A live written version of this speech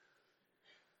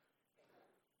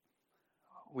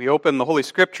We open the Holy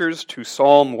Scriptures to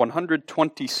Psalm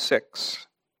 126.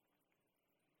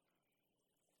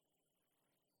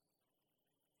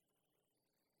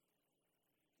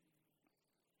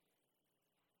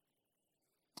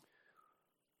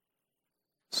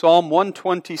 Psalm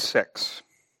 126.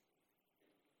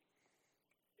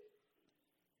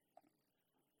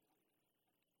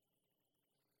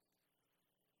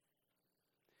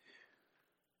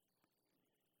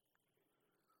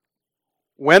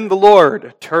 When the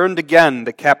Lord turned again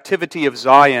the captivity of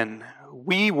Zion,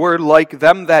 we were like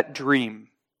them that dream.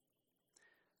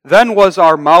 Then was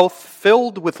our mouth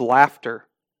filled with laughter,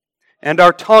 and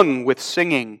our tongue with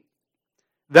singing.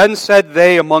 Then said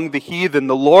they among the heathen,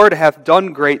 The Lord hath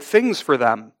done great things for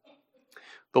them.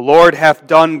 The Lord hath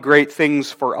done great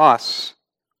things for us,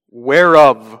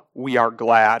 whereof we are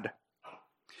glad.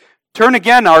 Turn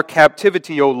again our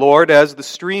captivity, O Lord, as the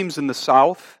streams in the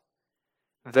south.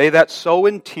 They that sow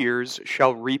in tears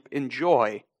shall reap in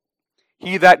joy.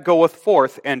 He that goeth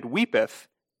forth and weepeth,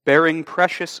 bearing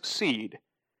precious seed,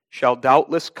 shall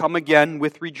doubtless come again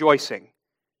with rejoicing,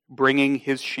 bringing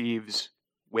his sheaves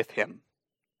with him.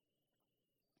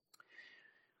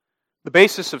 The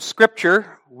basis of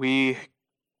Scripture, we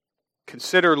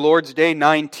consider Lord's Day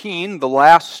 19, the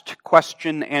last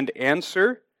question and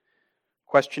answer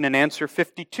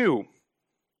 52.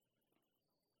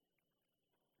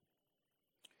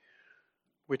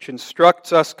 Which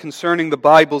instructs us concerning the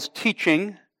Bible's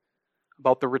teaching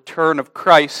about the return of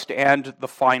Christ and the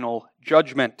final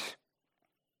judgment.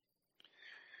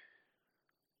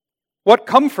 What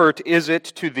comfort is it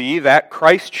to thee that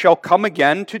Christ shall come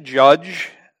again to judge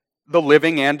the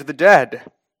living and the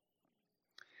dead?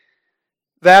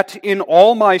 That in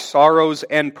all my sorrows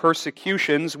and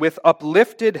persecutions with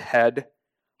uplifted head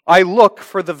I look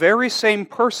for the very same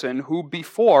person who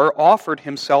before offered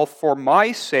himself for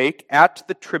my sake at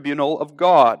the tribunal of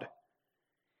God,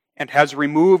 and has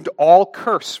removed all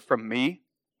curse from me,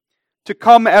 to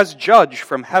come as judge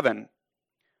from heaven,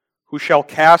 who shall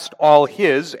cast all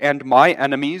his and my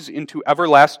enemies into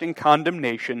everlasting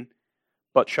condemnation,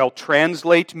 but shall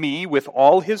translate me with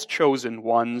all his chosen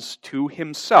ones to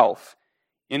himself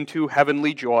into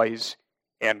heavenly joys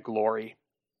and glory.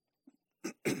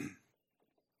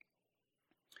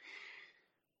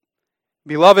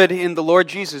 Beloved in the Lord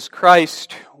Jesus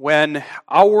Christ, when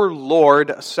our Lord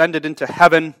ascended into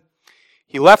heaven,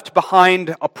 He left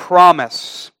behind a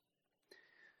promise.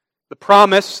 The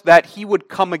promise that He would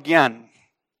come again.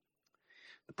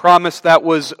 The promise that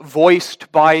was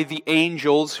voiced by the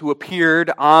angels who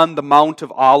appeared on the Mount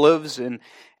of Olives in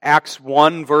Acts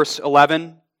 1, verse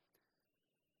 11,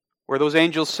 where those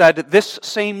angels said, This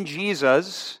same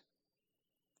Jesus,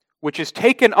 which is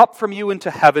taken up from you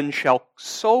into heaven, shall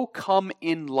so come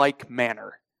in like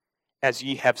manner as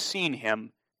ye have seen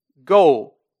him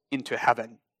go into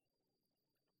heaven.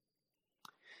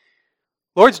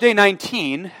 Lord's Day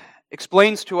 19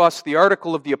 explains to us the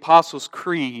article of the Apostles'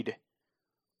 Creed,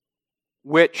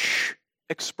 which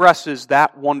expresses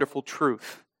that wonderful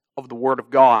truth of the Word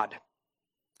of God.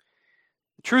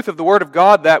 The truth of the Word of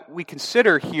God that we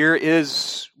consider here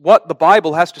is what the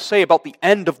Bible has to say about the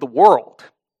end of the world.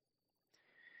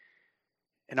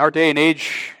 In our day and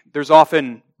age, there's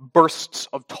often bursts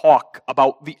of talk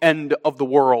about the end of the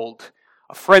world,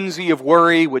 a frenzy of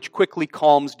worry which quickly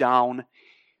calms down.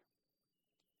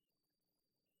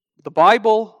 The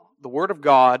Bible, the Word of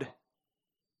God,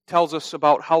 tells us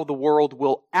about how the world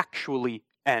will actually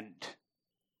end.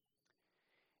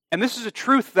 And this is a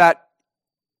truth that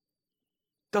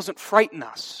doesn't frighten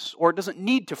us, or doesn't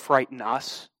need to frighten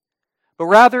us, but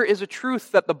rather is a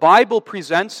truth that the Bible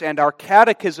presents and our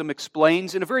catechism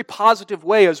explains in a very positive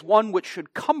way as one which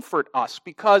should comfort us,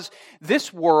 because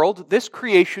this world, this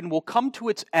creation will come to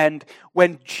its end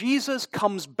when Jesus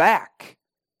comes back.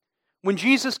 When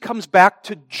Jesus comes back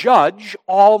to judge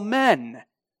all men.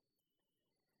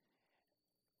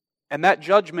 And that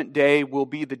judgment day will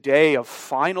be the day of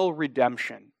final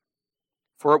redemption.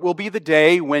 For it will be the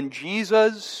day when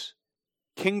Jesus'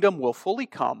 kingdom will fully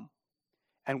come,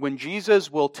 and when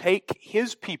Jesus will take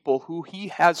His people who He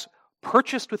has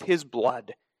purchased with His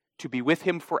blood to be with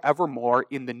Him forevermore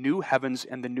in the new heavens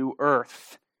and the new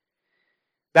earth.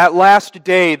 That last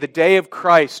day, the day of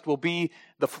Christ, will be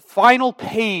the final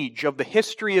page of the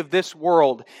history of this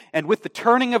world. And with the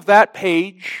turning of that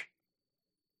page,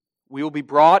 we will be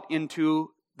brought into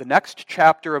the next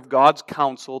chapter of God's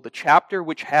counsel, the chapter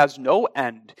which has no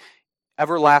end,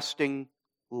 everlasting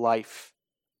life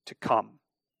to come.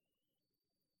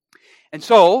 And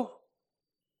so,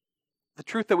 the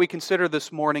truth that we consider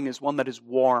this morning is one that is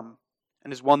warm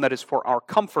and is one that is for our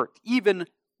comfort, even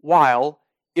while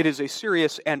it is a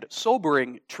serious and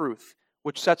sobering truth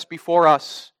which sets before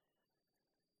us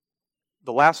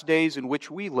the last days in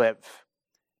which we live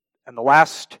and the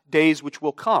last days which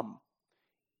will come,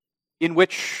 in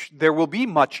which there will be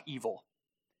much evil.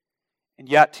 And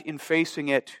yet, in facing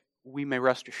it, we may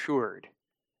rest assured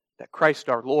that Christ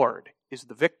our Lord is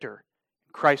the victor.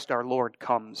 Christ our Lord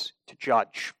comes to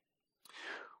judge.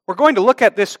 We're going to look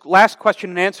at this last question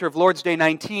and answer of Lord's Day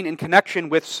 19 in connection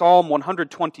with Psalm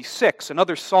 126,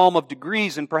 another psalm of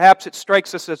degrees, and perhaps it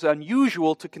strikes us as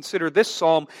unusual to consider this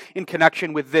psalm in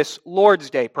connection with this Lord's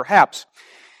Day, perhaps.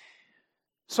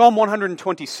 Psalm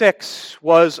 126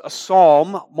 was a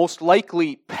psalm most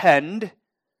likely penned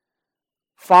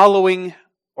following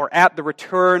or at the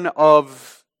return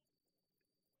of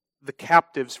the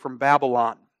captives from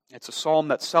Babylon. It's a psalm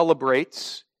that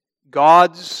celebrates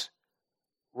God's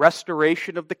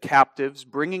restoration of the captives,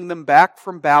 bringing them back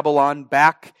from Babylon,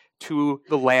 back to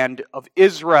the land of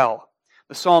Israel.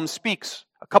 The psalm speaks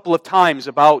a couple of times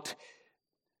about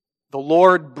the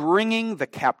Lord bringing the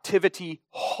captivity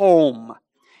home.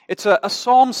 It's a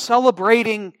psalm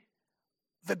celebrating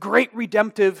the great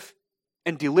redemptive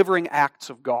and delivering acts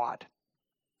of God.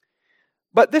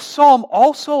 But this psalm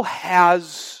also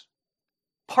has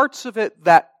parts of it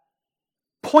that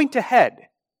point ahead.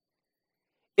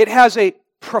 It has a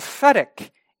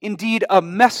prophetic, indeed a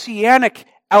messianic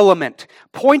element,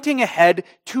 pointing ahead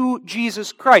to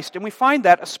Jesus Christ. And we find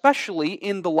that especially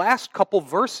in the last couple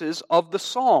verses of the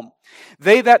psalm.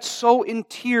 They that sow in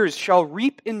tears shall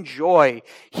reap in joy.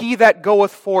 He that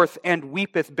goeth forth and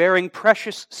weepeth, bearing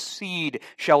precious seed,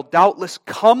 shall doubtless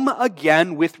come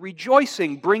again with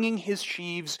rejoicing, bringing his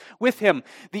sheaves with him.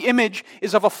 The image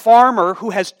is of a farmer who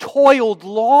has toiled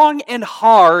long and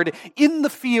hard in the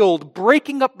field,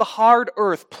 breaking up the hard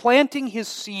earth, planting his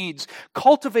seeds,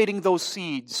 cultivating those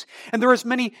seeds. And there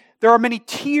are many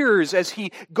tears as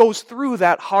he goes through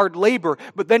that hard labor,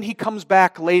 but then he comes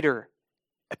back later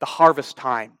at the harvest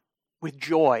time with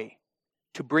joy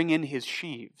to bring in his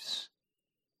sheaves.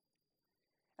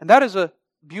 And that is a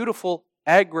beautiful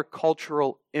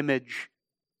agricultural image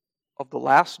of the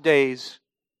last days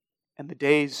and the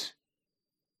day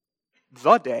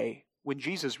when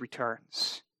Jesus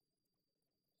returns.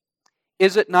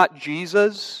 Is it not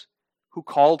Jesus who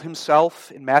called himself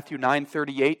in Matthew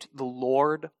 9:38 the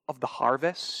Lord of the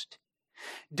harvest?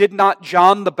 Did not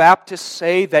John the Baptist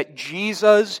say that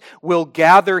Jesus will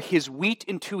gather his wheat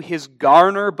into his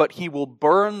garner, but he will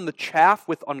burn the chaff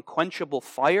with unquenchable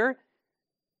fire?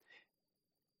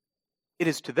 It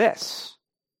is to this,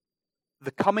 the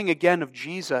coming again of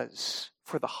Jesus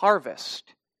for the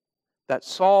harvest, that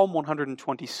Psalm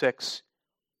 126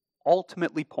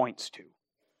 ultimately points to.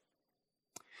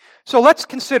 So let's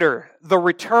consider the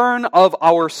return of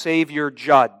our Savior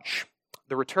Judge.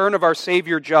 The return of our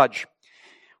Savior Judge.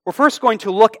 We're first going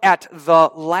to look at the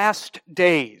last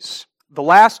days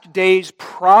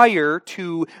prior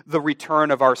to the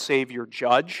return of our Savior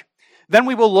Judge. Then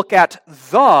we will look at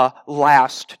the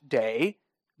last day,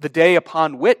 the day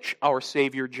upon which our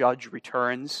Savior Judge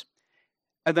returns.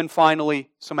 And then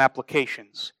finally, some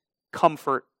applications,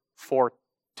 comfort for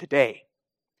today,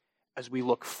 as we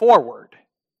look forward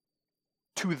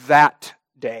to that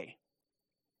day.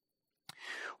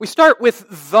 We start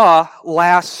with the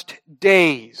last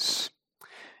days.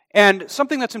 And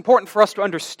something that's important for us to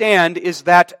understand is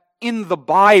that in the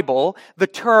Bible, the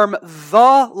term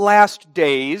the last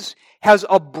days has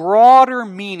a broader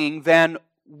meaning than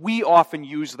we often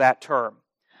use that term.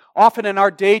 Often in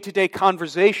our day-to-day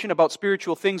conversation about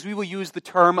spiritual things, we will use the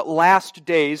term last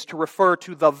days to refer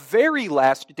to the very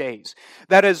last days.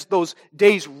 That is, those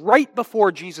days right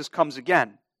before Jesus comes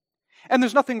again. And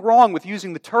there's nothing wrong with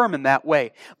using the term in that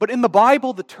way. But in the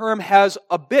Bible, the term has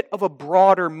a bit of a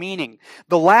broader meaning.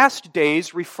 The last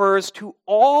days refers to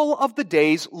all of the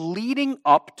days leading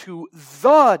up to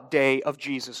the day of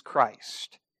Jesus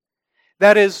Christ.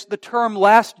 That is, the term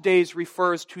last days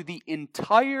refers to the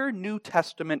entire New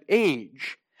Testament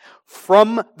age,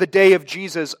 from the day of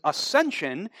Jesus'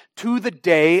 ascension to the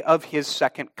day of his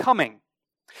second coming.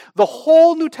 The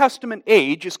whole New Testament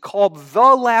age is called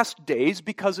the last days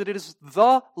because it is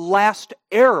the last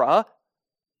era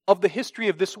of the history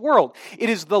of this world. It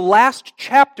is the last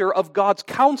chapter of God's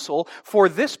counsel for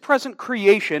this present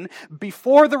creation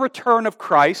before the return of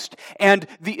Christ and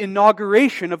the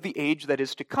inauguration of the age that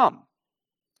is to come.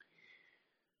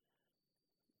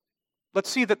 Let's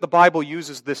see that the Bible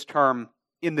uses this term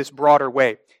in this broader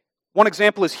way. One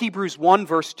example is Hebrews 1,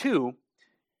 verse 2.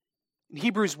 In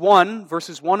Hebrews 1,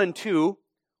 verses 1 and 2,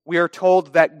 We are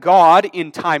told that God,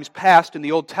 in times past in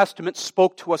the Old Testament,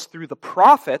 spoke to us through the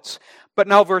prophets, but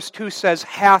now verse 2 says,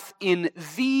 hath in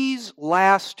these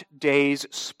last days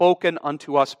spoken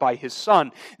unto us by his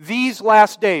Son. These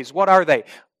last days, what are they?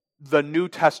 The New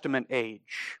Testament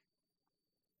age.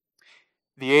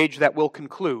 The age that will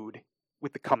conclude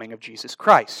with the coming of Jesus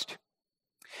Christ.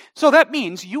 So that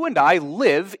means you and I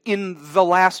live in the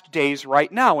last days right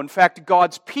now. In fact,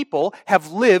 God's people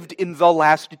have lived in the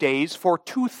last days for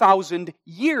 2,000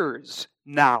 years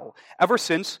now, ever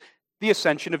since the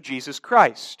ascension of Jesus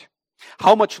Christ.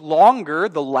 How much longer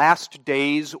the last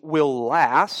days will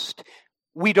last,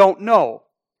 we don't know,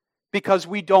 because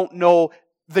we don't know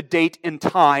the date and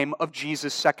time of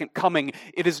Jesus' second coming.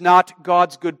 It is not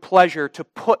God's good pleasure to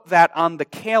put that on the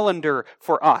calendar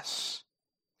for us.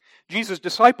 Jesus'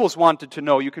 disciples wanted to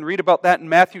know. You can read about that in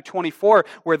Matthew 24,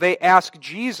 where they ask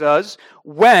Jesus,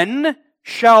 when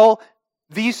shall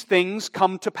these things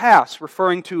come to pass?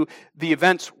 Referring to the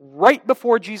events right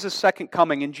before Jesus' second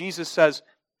coming. And Jesus says,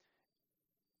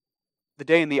 the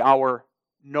day and the hour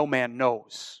no man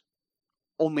knows,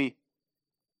 only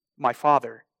my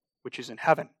Father which is in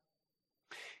heaven.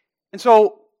 And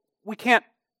so we can't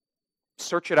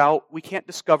search it out. We can't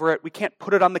discover it. We can't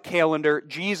put it on the calendar.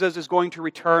 Jesus is going to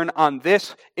return on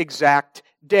this exact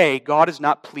day. God is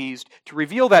not pleased to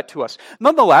reveal that to us.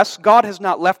 Nonetheless, God has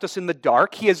not left us in the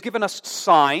dark. He has given us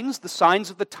signs, the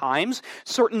signs of the times,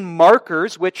 certain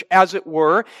markers which, as it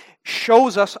were,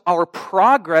 shows us our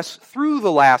progress through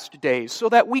the last days so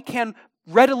that we can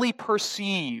readily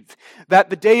perceive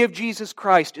that the day of Jesus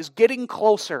Christ is getting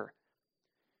closer.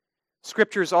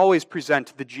 Scriptures always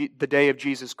present the day of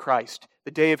Jesus Christ,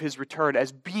 the day of His return,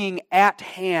 as being at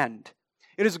hand.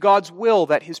 It is God's will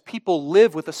that His people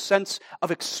live with a sense of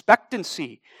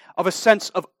expectancy, of a sense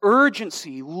of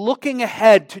urgency, looking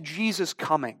ahead to Jesus'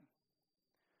 coming.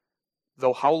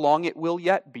 Though how long it will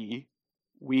yet be,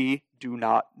 we do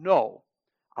not know.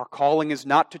 Our calling is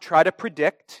not to try to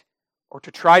predict or to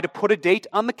try to put a date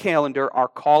on the calendar. Our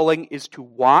calling is to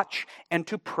watch and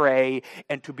to pray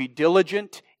and to be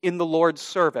diligent in the Lord's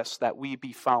service, that we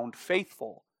be found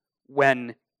faithful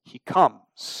when He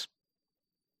comes.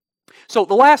 So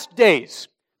the last days,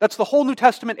 that's the whole New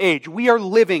Testament age. We are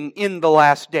living in the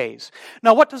last days.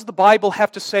 Now, what does the Bible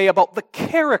have to say about the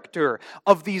character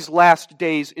of these last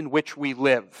days in which we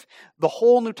live? The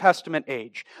whole New Testament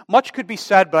age. Much could be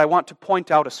said, but I want to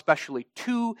point out especially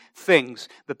two things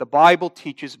that the Bible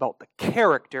teaches about the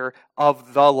character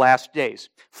of the last days.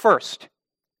 First,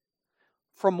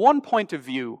 from one point of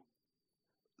view,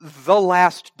 the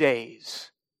last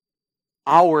days,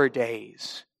 our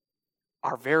days,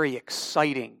 are very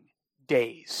exciting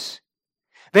days.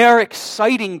 They are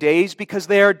exciting days because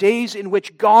they are days in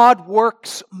which God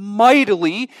works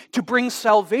mightily to bring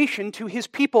salvation to His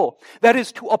people. That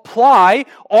is, to apply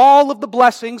all of the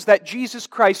blessings that Jesus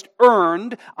Christ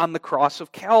earned on the cross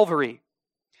of Calvary.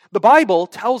 The Bible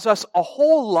tells us a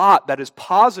whole lot that is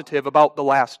positive about the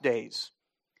last days.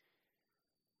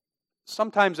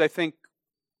 Sometimes I think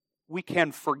we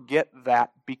can forget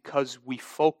that because we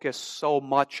focus so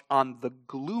much on the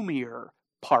gloomier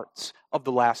parts of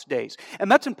the last days.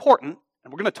 And that's important,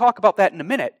 and we're going to talk about that in a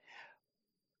minute.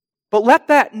 But let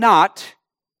that not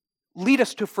lead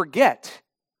us to forget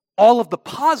all of the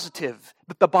positive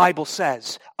that the Bible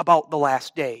says about the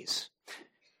last days.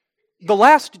 The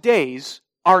last days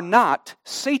are not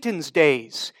Satan's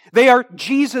days. They are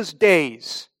Jesus'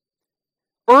 days.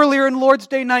 Earlier in Lord's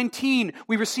Day 19,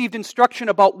 we received instruction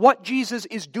about what Jesus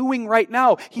is doing right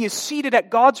now. He is seated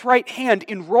at God's right hand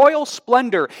in royal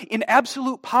splendor, in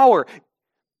absolute power.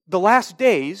 The last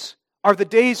days are the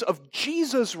days of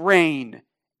Jesus' reign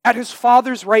at His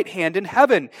Father's right hand in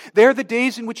heaven. They are the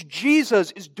days in which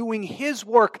Jesus is doing His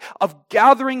work of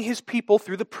gathering His people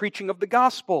through the preaching of the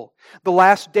gospel. The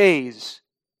last days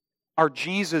are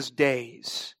Jesus'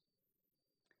 days.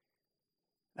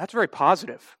 That's very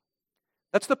positive.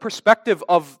 That's the perspective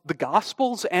of the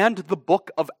Gospels and the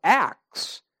book of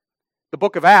Acts. The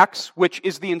book of Acts, which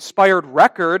is the inspired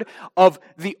record of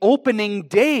the opening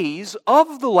days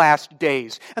of the last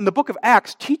days. And the book of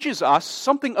Acts teaches us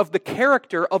something of the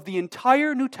character of the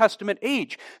entire New Testament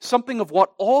age, something of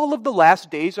what all of the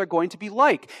last days are going to be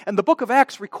like. And the book of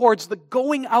Acts records the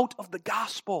going out of the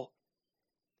gospel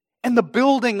and the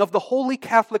building of the Holy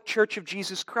Catholic Church of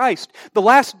Jesus Christ. The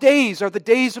last days are the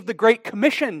days of the Great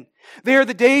Commission. They are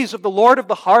the days of the Lord of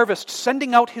the harvest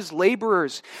sending out His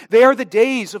laborers. They are the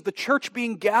days of the church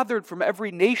being gathered from every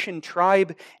nation,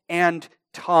 tribe, and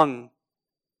tongue.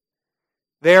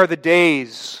 They are the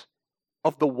days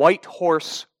of the white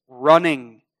horse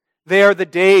running They are the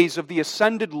days of the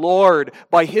ascended Lord,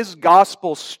 by His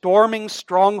gospel storming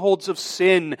strongholds of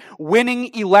sin,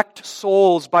 winning elect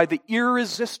souls by the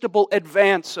irresistible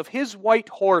advance of His white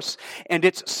horse and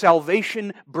its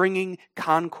salvation-bringing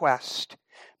conquest.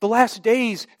 The last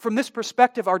days, from this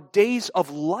perspective, are days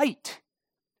of light.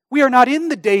 We are not in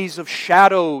the days of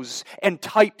shadows and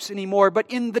types anymore,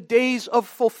 but in the days of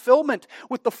fulfillment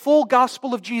with the full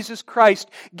gospel of Jesus Christ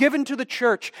given to the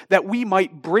church that we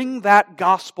might bring that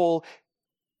gospel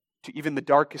to even the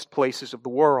darkest places of the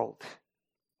world,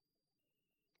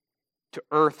 to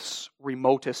earth's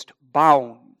remotest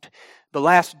bound. The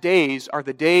last days are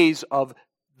the days of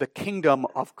the kingdom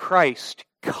of Christ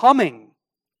coming.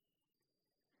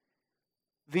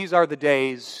 These are the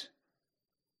days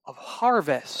of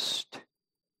harvest.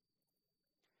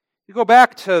 You go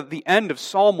back to the end of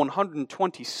Psalm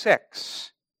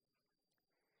 126.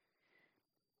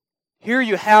 Here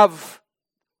you have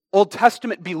Old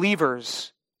Testament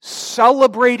believers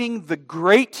celebrating the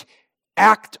great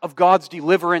act of God's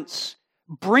deliverance,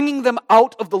 bringing them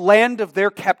out of the land of their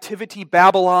captivity,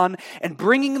 Babylon, and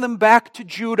bringing them back to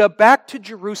Judah, back to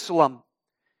Jerusalem.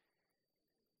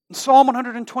 Psalm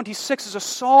 126 is a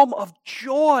psalm of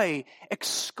joy,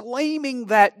 exclaiming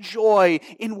that joy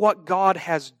in what God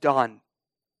has done.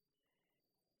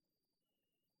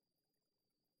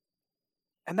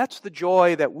 And that's the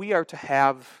joy that we are to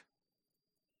have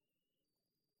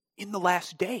in the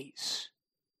last days.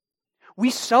 We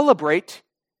celebrate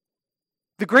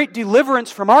the great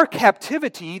deliverance from our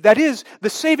captivity, that is, the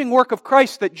saving work of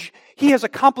Christ that He has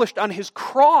accomplished on His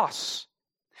cross.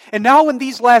 And now in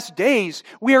these last days,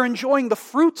 we are enjoying the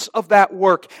fruits of that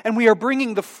work, and we are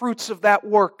bringing the fruits of that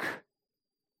work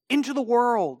into the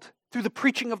world through the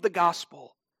preaching of the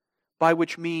gospel, by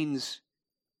which means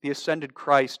the ascended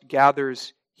Christ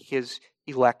gathers His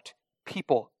elect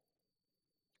people.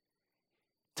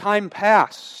 Time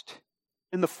passed.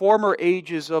 In the former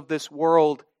ages of this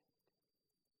world,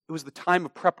 it was the time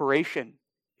of preparation.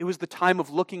 It was the time of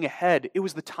looking ahead. It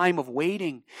was the time of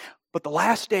waiting. But the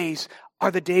last days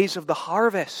are the days of the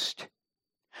harvest.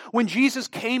 When Jesus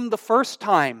came the first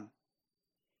time,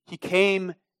 He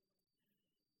came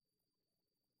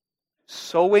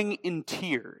sowing in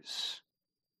tears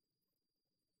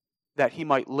that He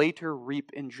might later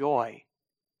reap in joy.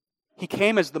 He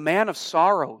came as the man of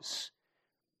sorrows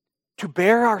to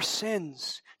bear our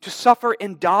sins, to suffer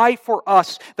and die for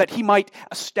us, that He might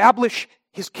establish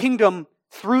His kingdom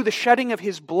through the shedding of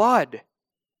His blood.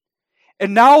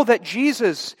 And now that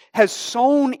Jesus has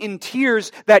sown in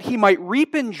tears that He might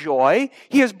reap in joy,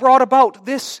 He has brought about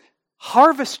this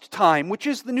harvest time, which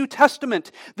is the New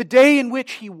Testament, the day in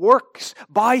which He works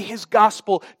by His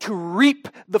gospel to reap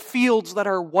the fields that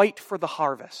are white for the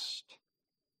harvest.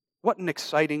 What an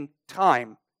exciting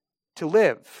time to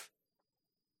live.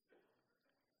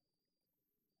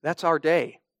 That's our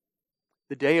day,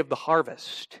 the day of the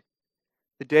harvest,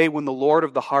 the day when the Lord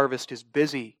of the harvest is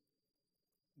busy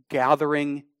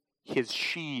gathering His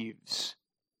sheaves.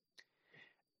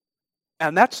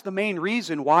 And that's the main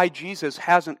reason why Jesus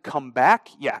hasn't come back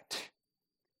yet.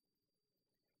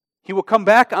 He will come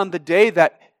back on the day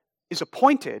that is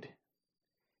appointed,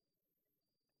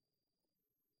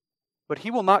 but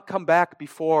He will not come back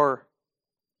before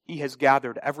He has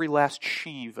gathered every last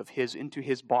sheaf of His into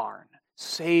His barn,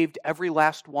 saved every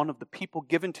last one of the people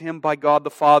given to Him by God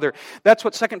the Father. That's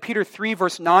what 2 Peter 3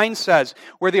 verse 9 says,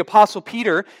 where the Apostle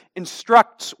Peter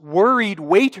instructs worried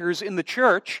waiters in the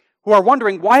church who are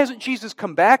wondering, why hasn't Jesus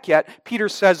come back yet? Peter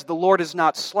says, the Lord is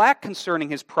not slack concerning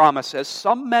His promise, as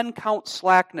some men count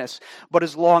slackness, but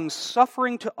is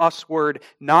long-suffering to usward,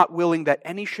 not willing that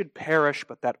any should perish,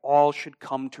 but that all should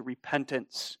come to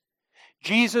repentance.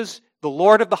 Jesus, the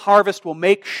Lord of the harvest, will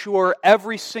make sure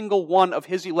every single one of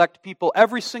His elect people,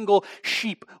 every single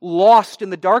sheep lost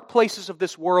in the dark places of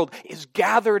this world, is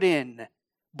gathered in,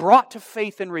 brought to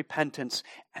faith and repentance,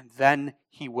 and then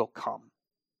He will come.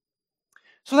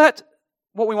 So that's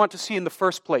what we want to see in the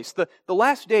first place. The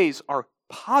last days are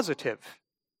positive.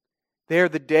 They are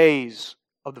the days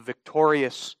of the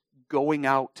victorious going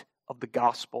out of the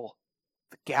gospel,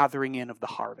 the gathering in of the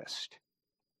harvest.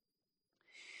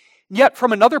 Yet,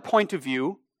 from another point of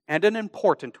view, and an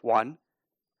important one,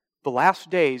 the last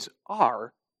days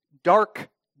are dark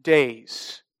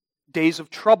days, days of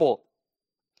trouble.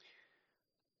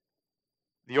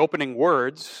 The opening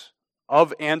words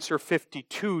of answer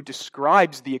 52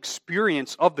 describes the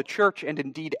experience of the church, and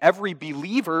indeed every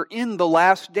believer in the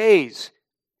last days,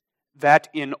 that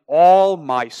in all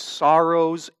my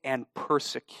sorrows and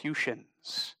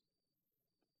persecutions.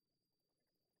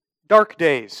 Dark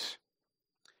days.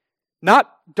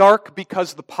 Not dark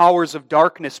because the powers of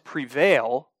darkness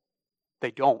prevail,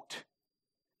 They don't.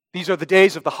 These are the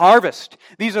days of the harvest.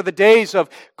 These are the days of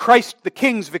Christ the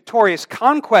King's victorious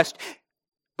conquest.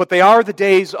 But they are the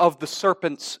days of the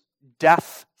serpent's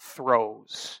death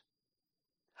throes.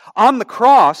 On the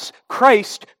cross,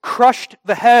 Christ crushed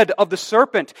the head of the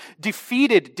serpent,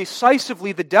 defeated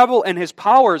decisively the devil and his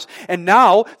powers, and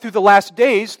now, through the last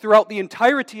days, throughout the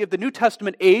entirety of the New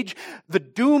Testament age, the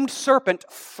doomed serpent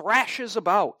thrashes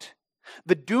about.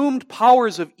 The doomed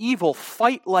powers of evil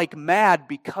fight like mad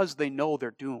because they know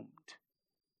they're doomed.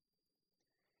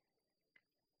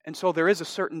 And so there is a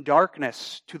certain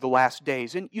darkness to the last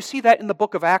days, and you see that in the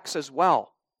book of Acts as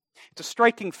well. It's a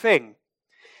striking thing.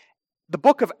 The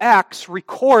book of Acts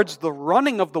records the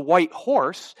running of the white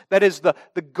horse, that is, the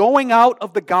going out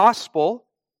of the gospel,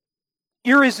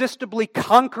 irresistibly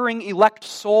conquering elect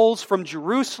souls from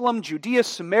Jerusalem, Judea,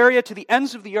 Samaria, to the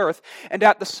ends of the earth. And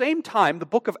at the same time, the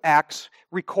book of Acts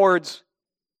records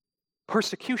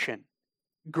persecution,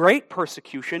 great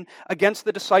persecution against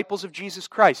the disciples of Jesus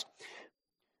Christ.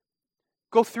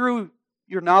 Go through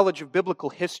your knowledge of biblical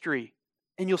history,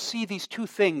 and you'll see these two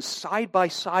things side by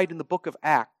side in the book of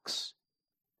Acts.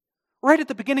 Right at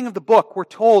the beginning of the book, we're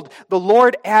told the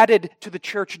Lord added to the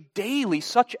church daily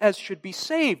such as should be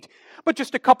saved. But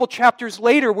just a couple chapters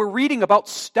later, we're reading about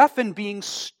Stephen being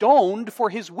stoned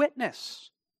for his witness.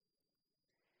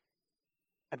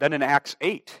 And then in Acts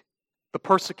 8, the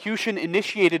persecution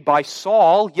initiated by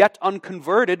Saul, yet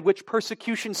unconverted, which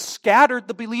persecution scattered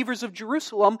the believers of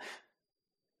Jerusalem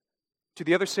to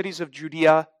the other cities of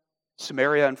Judea,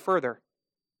 Samaria, and further.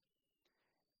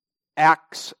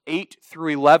 Acts 8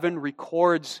 through 11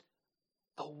 records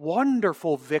the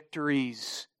wonderful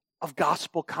victories of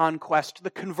gospel conquest, the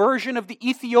conversion of the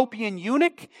Ethiopian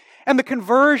eunuch and the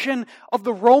conversion of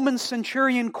the Roman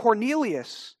centurion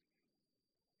Cornelius.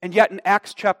 And yet in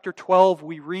Acts chapter 12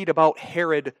 we read about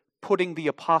Herod putting the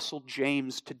apostle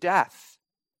James to death.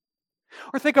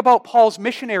 Or think about Paul's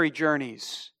missionary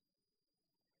journeys.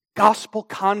 Gospel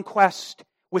conquest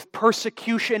with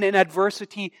persecution and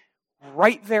adversity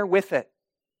right there with it.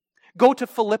 Go to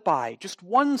Philippi, just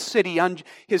one city on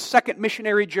his second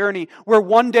missionary journey, where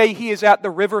one day he is at the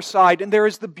riverside and there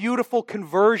is the beautiful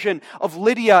conversion of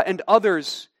Lydia and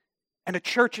others. And a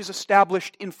church is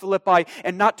established in Philippi,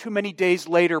 and not too many days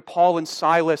later, Paul and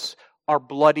Silas are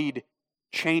bloodied,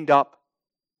 chained up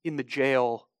in the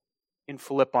jail in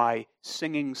Philippi,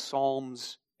 singing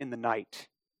psalms in the night.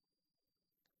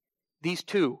 These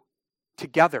two,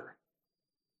 together,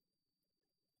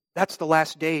 that's the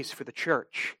last days for the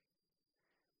church.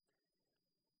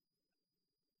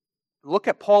 Look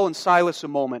at Paul and Silas a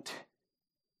moment,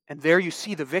 and there you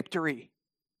see the victory.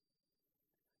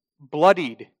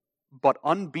 Bloodied, but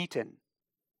unbeaten.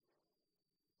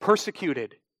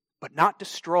 Persecuted, but not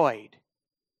destroyed.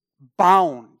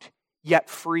 Bound, yet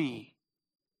free.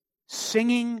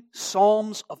 Singing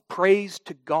psalms of praise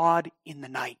to God in the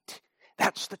night.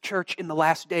 That's the church in the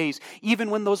last days. Even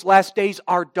when those last days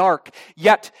are dark,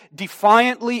 yet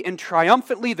defiantly and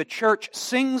triumphantly the church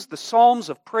sings the psalms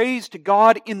of praise to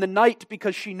God in the night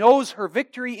because she knows her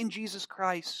victory in Jesus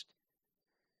Christ.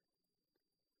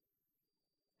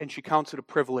 And she counts it a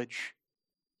privilege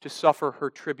to suffer her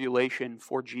tribulation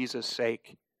for Jesus'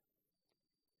 sake.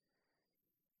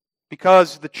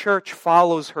 Because the church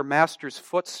follows her master's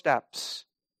footsteps,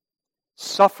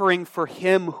 suffering for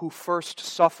him who first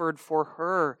suffered for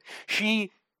her. She,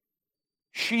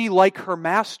 like her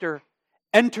master,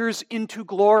 enters into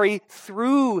glory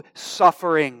through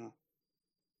suffering.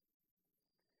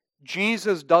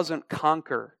 Jesus doesn't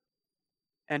conquer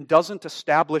and doesn't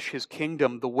establish his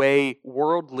kingdom the way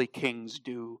worldly kings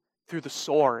do, through the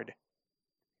sword.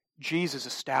 Jesus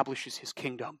establishes his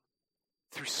kingdom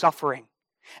through suffering.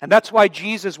 And that's why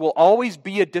Jesus will always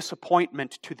be a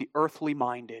disappointment to the earthly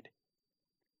minded,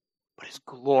 but is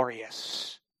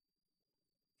glorious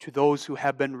to those who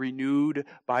have been renewed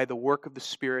by the work of the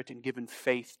Spirit and given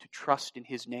faith to trust in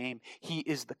his name. He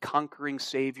is the conquering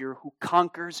Savior who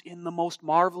conquers in the most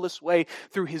marvelous way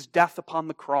through his death upon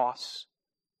the cross.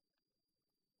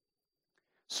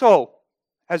 So,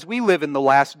 as we live in the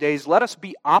last days, let us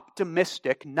be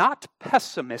optimistic, not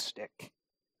pessimistic,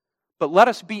 but let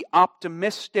us be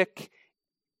optimistic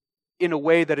in a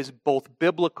way that is both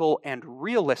biblical and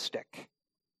realistic.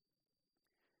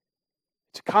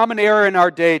 It's a common error in our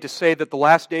day to say that the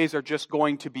last days are just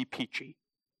going to be peachy,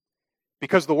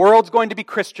 because the world's going to be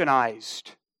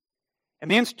Christianized.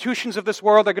 And the institutions of this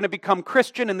world are going to become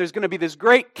Christian, and there's going to be this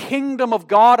great kingdom of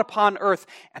God upon earth.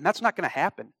 And that's not going to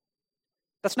happen.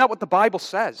 That's not what the Bible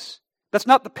says. That's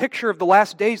not the picture of the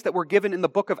last days that we're given in the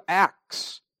book of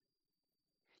Acts.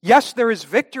 Yes, there is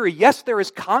victory. Yes, there is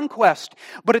conquest.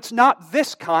 But it's not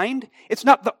this kind. It's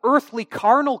not the earthly,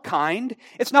 carnal kind.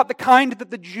 It's not the kind that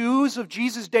the Jews of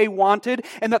Jesus' day wanted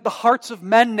and that the hearts of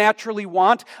men naturally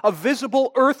want. A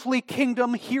visible earthly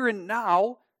kingdom here and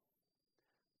now.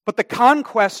 But the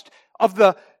conquest of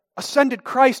the ascended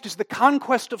Christ is the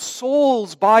conquest of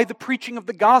souls by the preaching of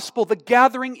the gospel, the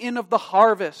gathering in of the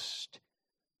harvest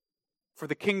for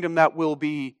the kingdom that will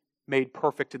be made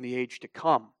perfect in the age to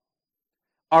come.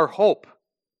 Our hope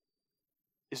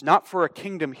is not for a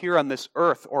kingdom here on this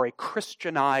earth or a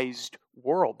Christianized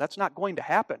world. That's not going to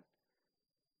happen.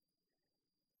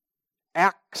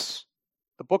 Acts,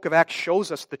 the book of Acts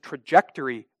shows us the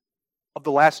trajectory of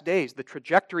the last days, the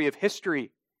trajectory of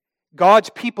history. God's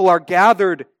people are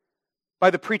gathered by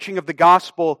the preaching of the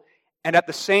gospel, and at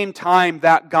the same time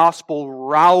that gospel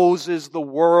rouses the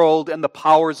world and the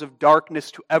powers of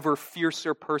darkness to ever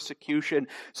fiercer persecution,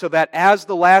 so that as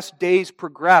the last days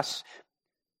progress,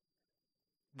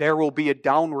 there will be a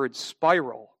downward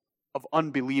spiral of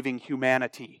unbelieving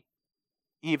humanity,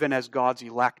 even as God's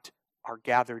elect are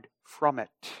gathered from it.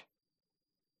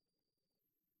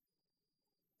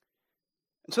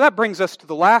 And so that brings us to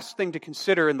the last thing to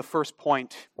consider in the first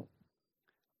point: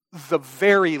 the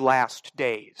very last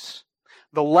days.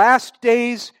 The last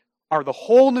days are the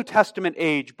whole New Testament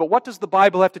age, but what does the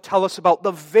Bible have to tell us about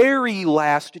the very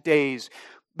last days?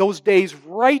 Those days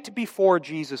right before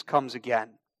Jesus comes again.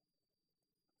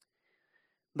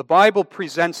 The Bible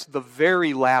presents the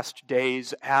very last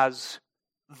days as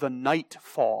the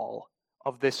nightfall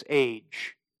of this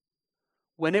age,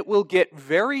 when it will get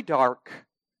very dark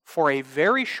for a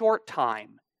very short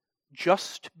time,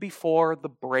 just before the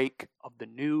break of the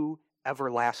new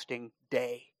everlasting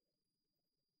day.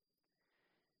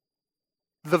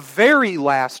 The very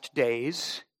last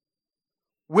days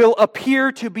will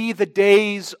appear to be the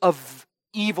days of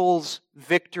evil's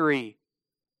victory.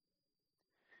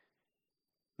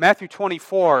 Matthew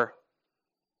 24,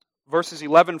 verses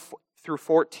 11 through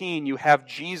 14, you have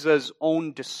Jesus'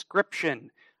 own description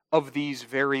of these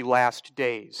very last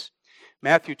days.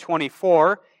 Matthew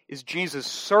 24 is Jesus'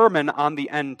 sermon on the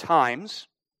end times.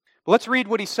 But let's read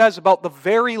what he says about the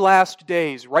very last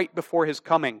days right before his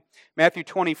coming. Matthew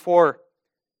 24,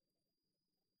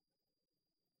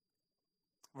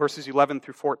 verses 11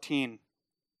 through 14.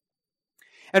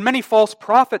 And many false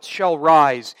prophets shall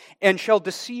rise, and shall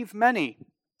deceive many.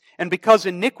 And because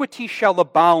iniquity shall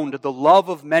abound, the love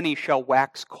of many shall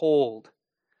wax cold.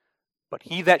 But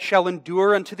he that shall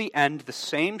endure unto the end, the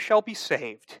same shall be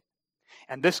saved.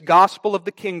 And this gospel of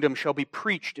the kingdom shall be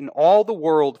preached in all the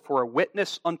world for a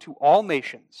witness unto all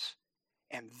nations,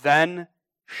 and then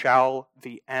shall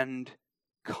the end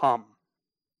come.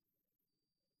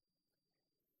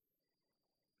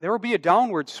 There will be a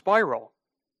downward spiral,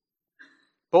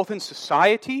 both in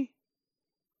society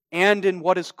and in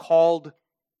what is called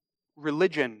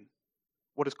religion,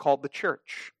 what is called the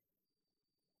church.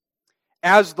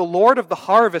 As the Lord of the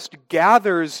harvest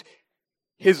gathers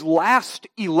his last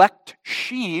elect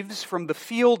sheaves from the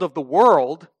field of the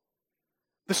world,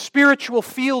 the spiritual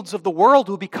fields of the world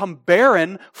will become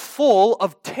barren, full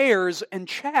of tares and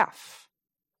chaff.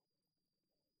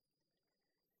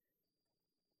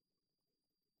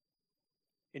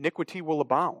 Iniquity will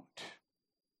abound.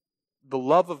 The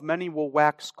love of many will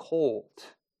wax cold.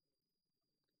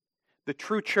 The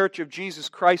true church of Jesus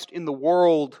Christ in the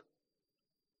world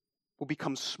will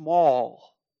become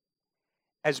small,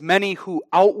 as many who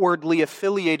outwardly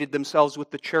affiliated themselves with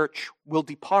the church will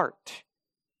depart.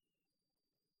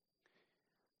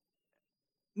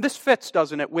 This fits,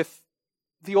 doesn't it, with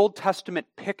the Old Testament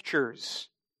pictures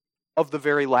of the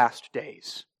very last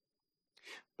days.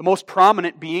 The most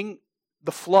prominent being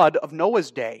the flood of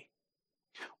Noah's day.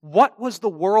 What was the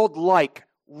world like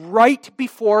right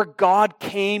before God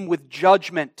came with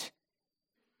judgment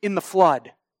in the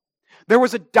flood? There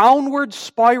was a downward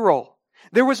spiral.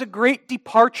 There was a great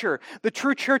departure. The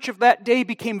true church of that day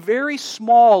became very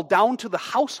small, down to the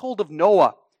household of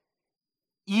Noah.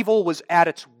 Evil was at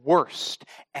its worst,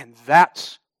 and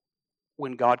that's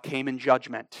when God came in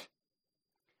judgment.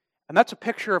 And that's a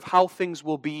picture of how things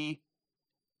will be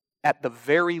at the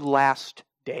very last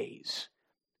days,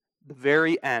 the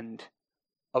very end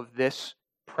of this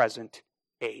present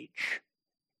age.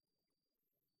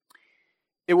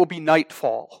 It will be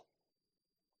nightfall,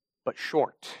 but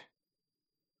short,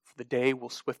 for the day will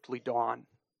swiftly dawn.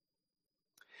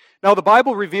 Now, the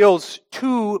Bible reveals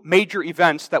two major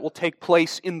events that will take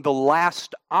place in the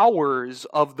last hours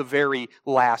of the very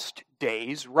last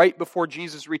days, right before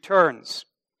Jesus returns.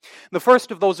 The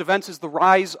first of those events is the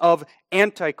rise of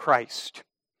Antichrist.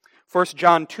 1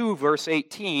 John 2, verse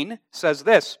 18 says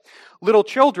this, Little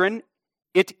children,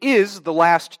 it is the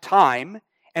last time,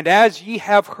 and as ye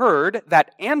have heard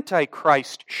that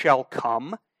Antichrist shall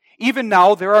come, even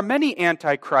now there are many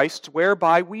antichrists,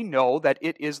 whereby we know that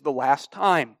it is the last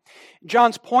time.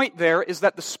 John's point there is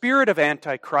that the spirit of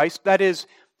Antichrist, that is,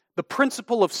 the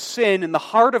principle of sin in the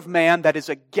heart of man that is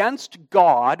against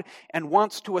God and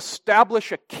wants to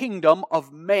establish a kingdom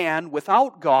of man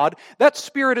without God, that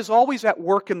spirit is always at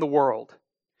work in the world.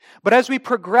 But as we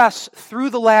progress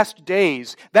through the last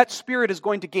days, that spirit is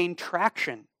going to gain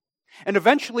traction. And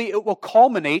eventually it will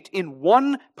culminate in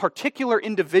one particular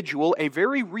individual, a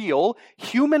very real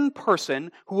human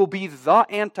person who will be the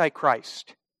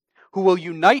Antichrist, who will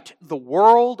unite the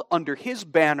world under his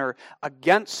banner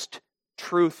against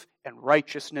truth and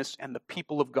righteousness and the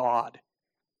people of God.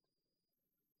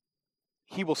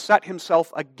 He will set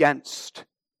himself against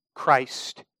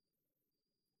Christ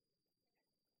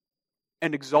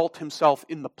and exalt himself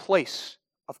in the place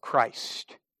of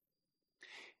Christ.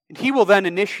 And he will then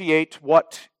initiate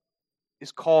what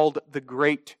is called the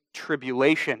Great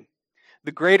Tribulation,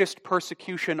 the greatest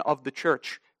persecution of the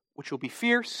church, which will be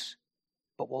fierce,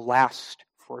 but will last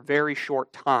for a very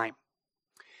short time.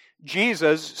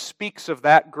 Jesus speaks of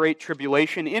that Great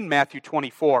Tribulation in Matthew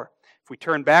 24. If we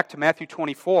turn back to Matthew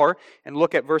 24 and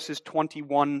look at verses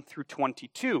 21 through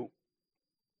 22.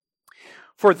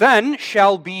 For then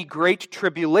shall be great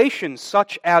tribulation,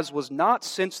 such as was not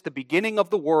since the beginning of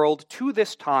the world to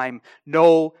this time,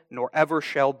 no, nor ever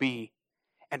shall be.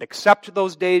 And except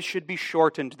those days should be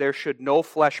shortened, there should no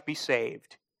flesh be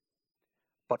saved.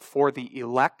 But for the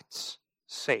elect's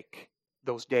sake,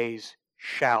 those days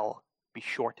shall be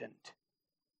shortened.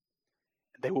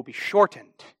 And they will be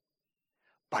shortened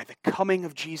by the coming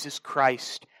of Jesus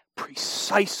Christ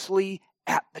precisely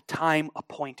at the time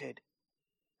appointed.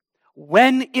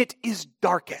 When it is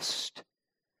darkest,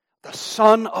 the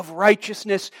Son of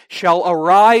Righteousness shall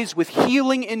arise with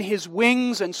healing in his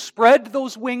wings and spread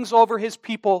those wings over his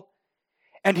people.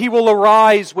 And he will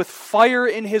arise with fire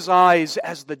in his eyes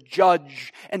as the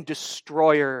judge and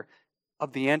destroyer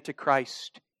of the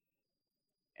Antichrist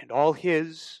and all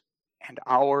his and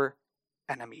our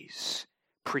enemies.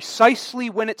 Precisely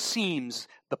when it seems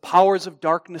the powers of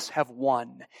darkness have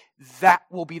won, that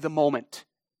will be the moment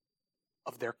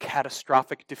of their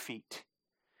catastrophic defeat.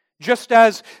 Just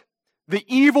as the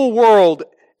evil world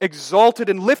exalted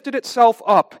and lifted itself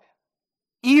up,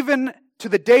 even to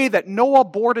the day that Noah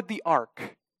boarded the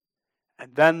ark,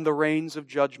 and then the rains of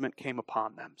judgment came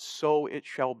upon them, so it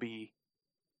shall be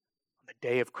on the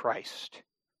day of Christ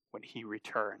when he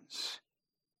returns.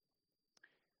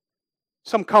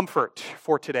 Some comfort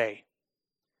for today.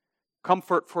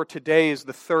 Comfort for today is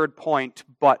the third point,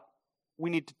 but we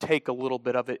need to take a little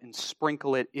bit of it and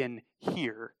sprinkle it in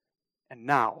here and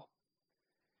now.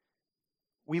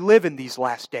 We live in these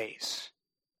last days.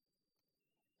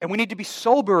 And we need to be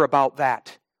sober about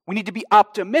that. We need to be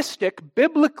optimistic,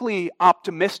 biblically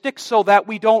optimistic, so that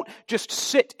we don't just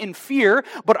sit in fear,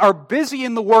 but are busy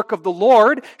in the work of the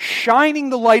Lord,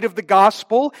 shining the light of the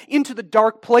gospel into the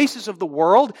dark places of the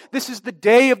world. This is the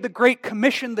day of the Great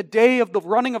Commission, the day of the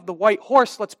running of the white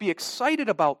horse. Let's be excited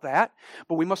about that,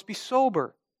 but we must be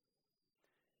sober.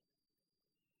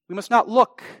 We must not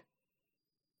look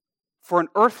for an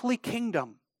earthly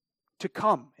kingdom to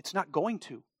come. It's not going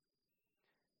to.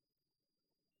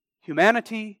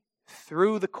 Humanity,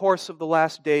 through the course of the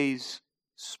last days,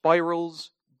 spirals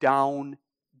down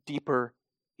deeper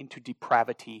into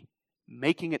depravity,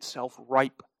 making itself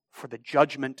ripe for the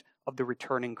judgment of the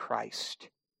returning Christ.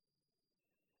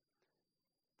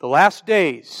 The last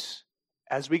days,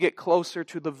 as we get closer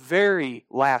to the very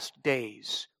last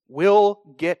days, will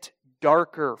get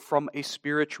darker from a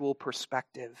spiritual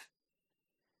perspective.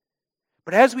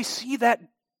 But as we see that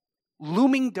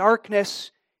looming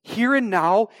darkness here and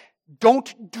now,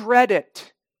 don't dread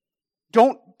it.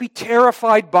 Don't be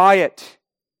terrified by it.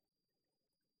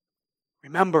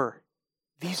 Remember,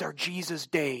 these are Jesus'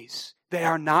 days. They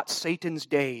are not Satan's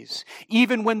days.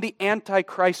 Even when the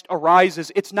Antichrist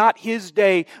arises, it's not his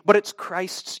day, but it's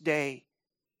Christ's day.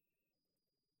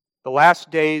 The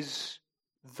last days,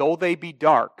 though they be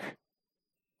dark,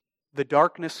 the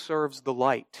darkness serves the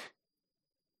light.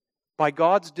 By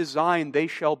God's design, they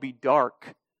shall be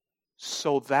dark,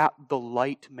 so that the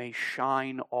light may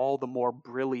shine all the more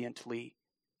brilliantly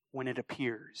when it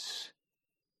appears.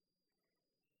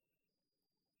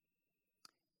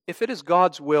 If it is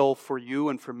God's will for you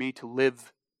and for me to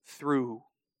live through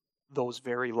those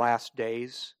very last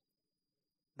days,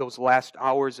 those last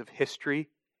hours of history,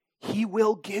 He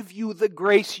will give you the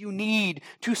grace you need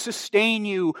to sustain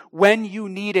you when you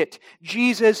need it.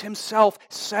 Jesus Himself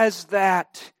says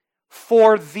that.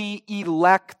 For the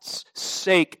elect's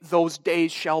sake, those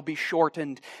days shall be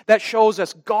shortened. That shows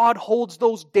us God holds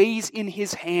those days in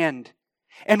His hand.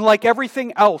 And like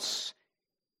everything else,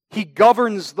 He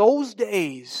governs those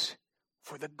days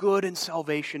for the good and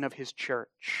salvation of His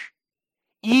church.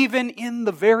 Even in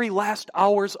the very last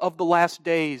hours of the last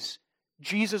days,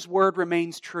 Jesus' word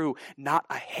remains true. Not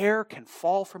a hair can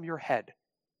fall from your head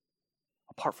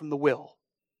apart from the will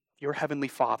of your heavenly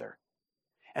Father.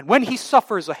 And when He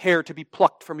suffers a hair to be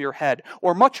plucked from your head,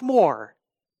 or much more,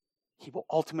 He will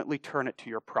ultimately turn it to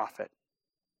your profit.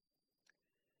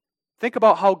 Think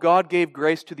about how God gave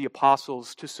grace to the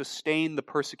apostles to sustain the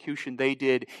persecution they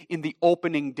did in the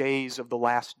opening days of the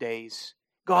last days.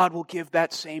 God will give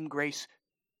that same grace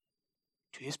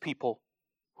to His people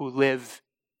who live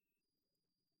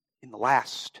in the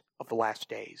last of the last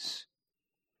days.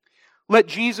 Let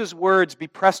Jesus' words be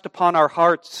pressed upon our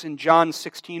hearts in John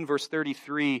 16, verse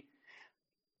 33.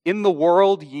 In the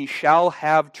world ye shall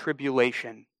have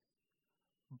tribulation,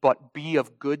 but be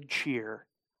of good cheer.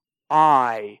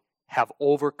 I have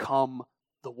overcome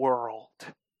the world.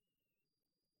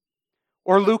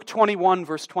 Or Luke 21,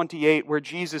 verse 28, where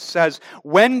Jesus says,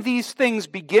 when these things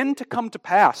begin to come to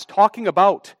pass, talking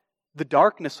about the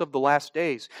darkness of the last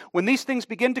days, when these things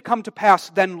begin to come to pass,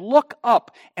 then look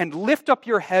up and lift up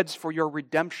your heads, for your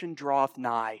redemption draweth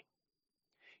nigh.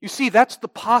 You see, that's the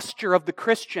posture of the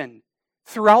Christian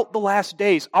throughout the last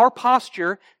days. Our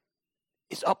posture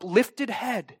is uplifted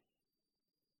head.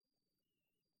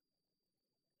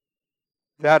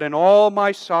 That in all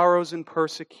my sorrows and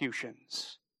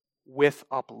persecutions, with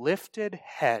uplifted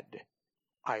head,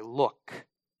 I look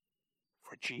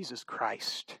for Jesus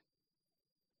Christ.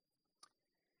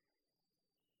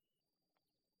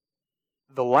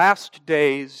 The last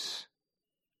days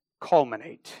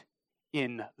culminate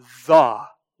in the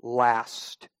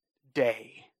last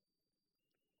day.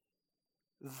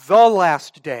 The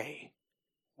last day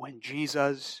when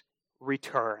Jesus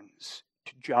returns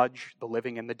to judge the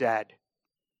living and the dead.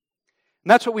 And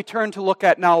that's what we turn to look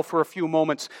at now for a few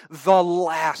moments. The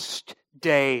last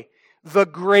day. The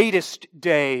greatest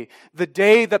day. The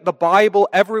day that the Bible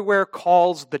everywhere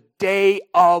calls the day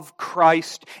of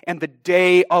Christ and the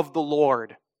day of the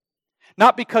Lord.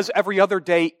 Not because every other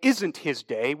day isn't His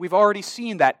day. We've already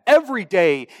seen that. Every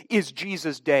day is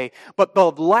Jesus' day. But the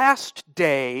last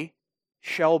day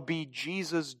shall be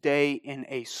Jesus' day in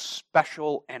a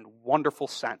special and wonderful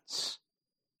sense.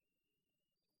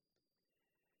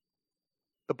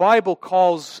 The Bible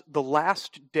calls the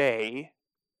last day,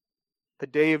 the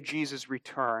day of Jesus'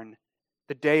 return,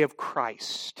 the day of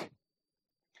Christ.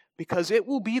 Because it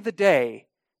will be the day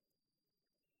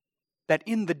that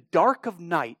in the dark of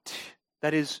night,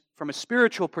 that is, from a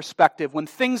spiritual perspective, when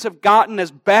things have gotten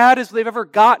as bad as they've ever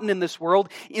gotten in this world,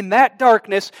 in that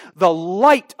darkness, the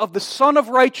light of the Son of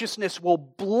Righteousness will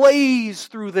blaze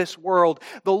through this world.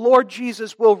 The Lord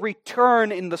Jesus will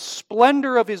return in the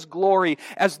splendor of His glory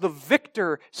as the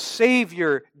victor,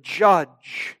 Savior,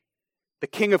 Judge, the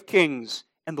King of Kings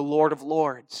and the Lord of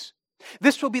Lords.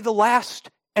 This will be the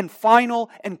last and final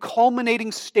and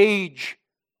culminating stage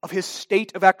of His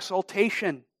state of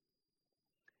exaltation.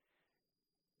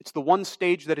 It's the one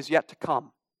stage that is yet to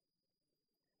come.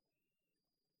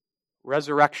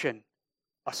 Resurrection,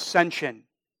 ascension,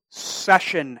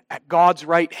 session at God's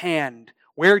right hand,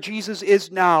 where Jesus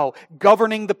is now,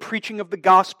 governing the preaching of the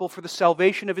gospel for the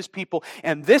salvation of His people.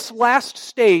 And this last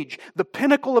stage, the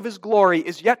pinnacle of His glory,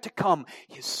 is yet to come,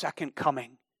 His second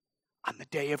coming on the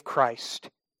day of Christ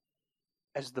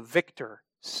as the victor,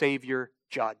 Savior,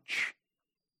 Judge.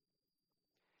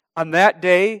 On that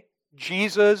day,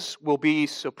 Jesus will be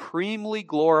supremely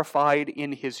glorified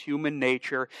in His human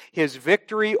nature. His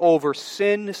victory over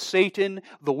sin, Satan,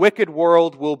 the wicked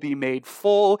world will be made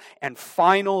full and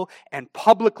final and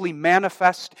publicly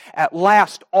manifest. At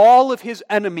last, all of His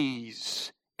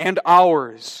enemies and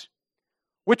ours,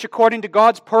 which according to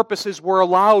God's purposes were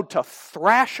allowed to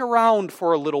thrash around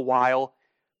for a little while,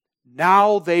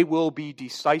 now they will be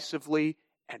decisively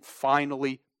and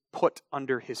finally put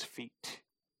under His feet.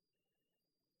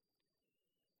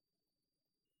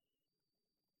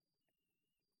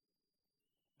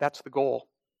 That's the goal.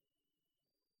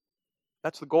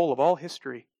 That's the goal of all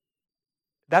history.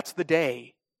 That's the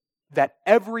day that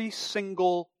every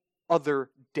single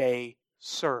other day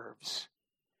serves.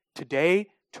 Today,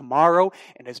 tomorrow,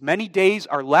 and as many days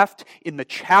are left in the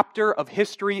chapter of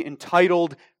history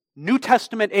entitled New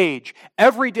Testament Age,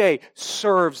 every day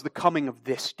serves the coming of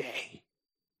this day.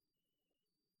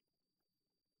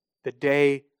 The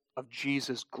day of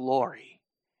Jesus' glory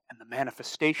and the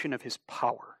manifestation of His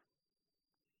power.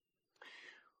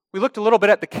 We looked a little bit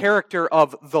at the character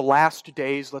of the last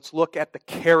days. Let's look at the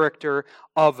character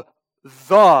of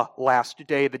the last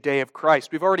day, the day of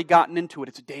Christ. We've already gotten into it.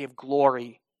 It's a day of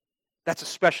glory. That's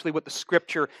especially what the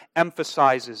Scripture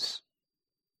emphasizes.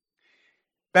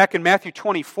 Back in Matthew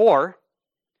 24,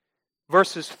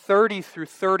 verses 30 through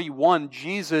 31,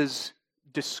 Jesus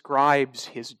describes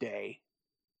his day.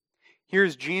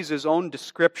 Here's Jesus' own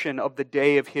description of the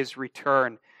day of his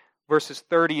return, verses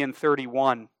 30 and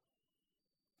 31.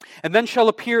 And then shall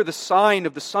appear the sign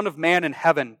of the Son of Man in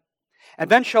heaven, and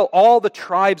then shall all the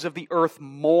tribes of the earth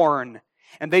mourn,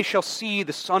 and they shall see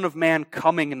the Son of Man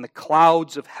coming in the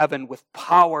clouds of heaven with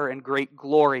power and great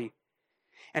glory.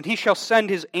 And he shall send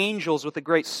his angels with a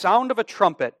great sound of a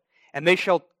trumpet, and they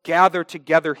shall gather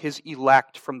together his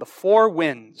elect from the four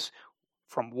winds,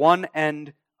 from one end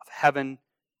of heaven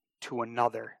to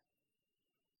another.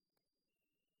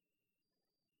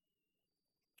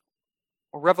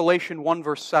 Or Revelation 1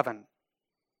 verse 7.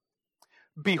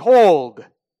 Behold,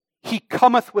 he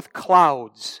cometh with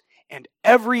clouds, and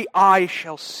every eye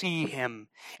shall see him,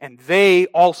 and they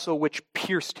also which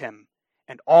pierced him,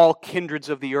 and all kindreds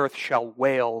of the earth shall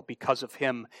wail because of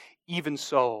him. Even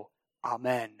so,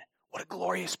 Amen. What a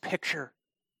glorious picture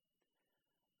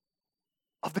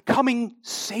of the coming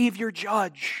Savior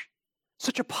Judge.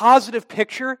 Such a positive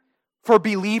picture for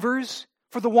believers,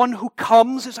 for the one who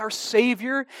comes as our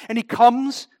Savior, and he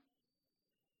comes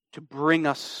to bring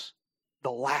us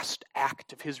the last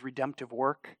act of his redemptive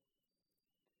work.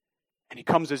 And he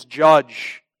comes as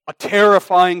judge, a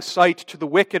terrifying sight to the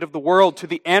wicked of the world, to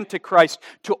the Antichrist,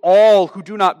 to all who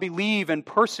do not believe and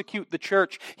persecute the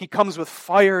church. He comes with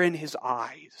fire in his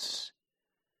eyes,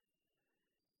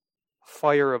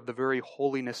 fire of the very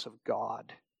holiness of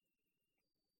God.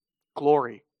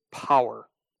 Glory, power.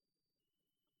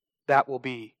 That will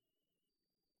be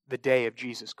the day of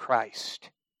Jesus Christ.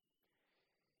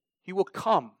 He will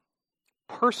come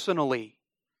personally,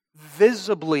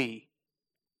 visibly,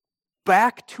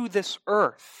 back to this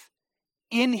earth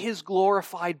in his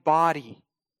glorified body.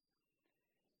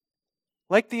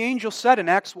 Like the angel said in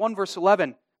Acts 1 verse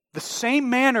 11, the same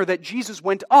manner that Jesus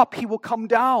went up, he will come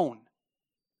down.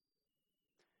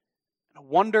 And a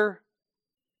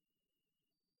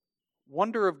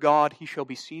wonder of God, he shall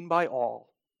be seen by all,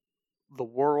 the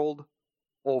world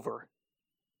over.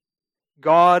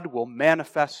 God will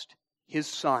manifest his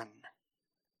Son,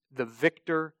 the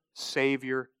victor,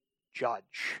 Savior,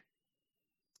 Judge.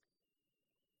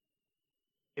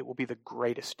 It will be the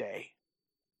greatest day.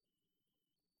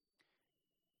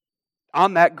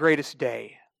 On that greatest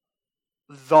day,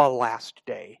 the last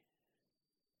day,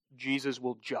 Jesus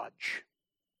will judge.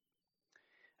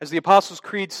 As the Apostles'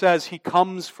 Creed says, he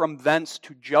comes from thence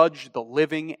to judge the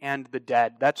living and the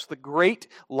dead. That's the great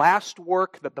last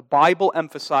work that the Bible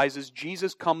emphasizes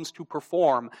Jesus comes to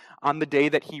perform on the day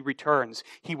that he returns.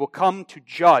 He will come to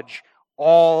judge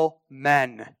all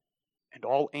men and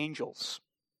all angels.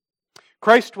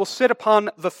 Christ will sit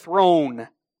upon the throne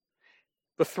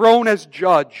as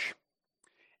judge.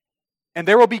 And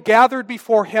there will be gathered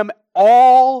before him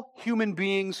all human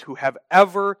beings who have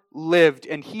ever lived,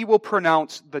 and he will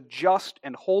pronounce the just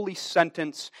and holy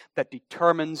sentence that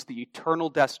determines the eternal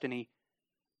destiny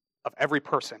of every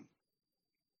person.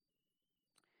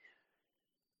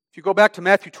 If you go back to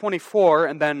Matthew 24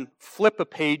 and then flip a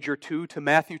page or two to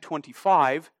Matthew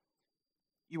 25,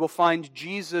 you will find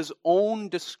Jesus' own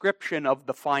description of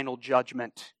the final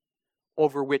judgment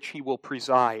over which he will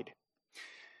preside.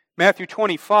 Matthew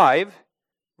 25,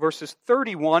 verses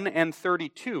 31 and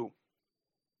 32.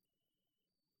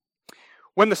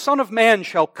 When the Son of Man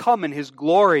shall come in his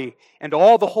glory, and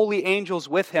all the holy angels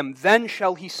with him, then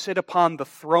shall he sit upon the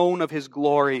throne of his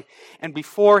glory, and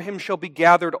before him shall be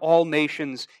gathered all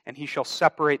nations, and he shall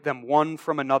separate them one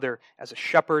from another, as a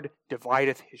shepherd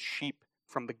divideth his sheep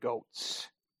from the goats.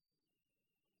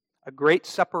 A great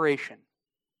separation.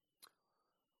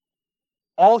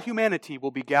 All humanity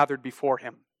will be gathered before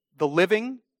him. The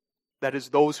living, that is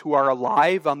those who are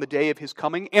alive on the day of his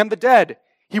coming, and the dead.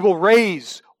 He will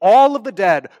raise all of the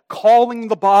dead, calling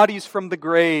the bodies from the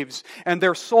graves, and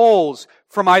their souls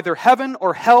from either heaven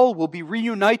or hell will be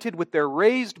reunited with their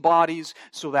raised bodies,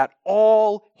 so that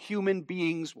all human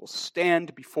beings will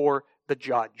stand before the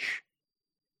judge.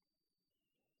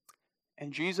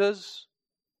 And Jesus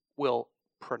will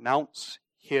pronounce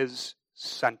his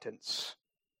sentence.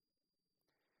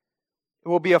 It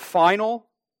will be a final,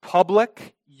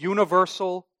 public,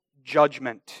 universal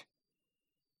judgment.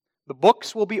 The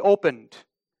books will be opened.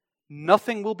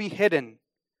 Nothing will be hidden.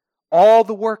 All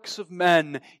the works of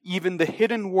men, even the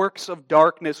hidden works of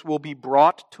darkness, will be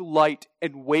brought to light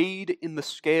and weighed in the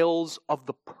scales of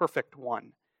the perfect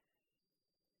one.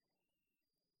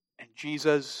 and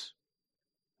Jesus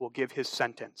will give his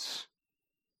sentence.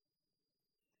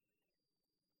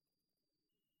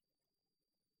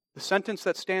 The sentence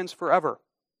that stands forever.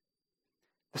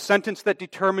 The sentence that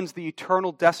determines the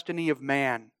eternal destiny of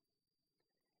man.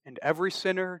 And every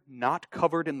sinner not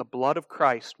covered in the blood of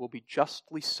Christ will be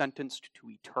justly sentenced to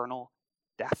eternal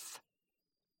death.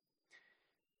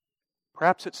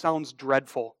 Perhaps it sounds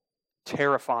dreadful,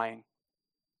 terrifying.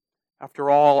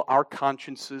 After all, our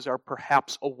consciences are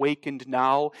perhaps awakened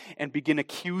now and begin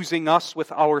accusing us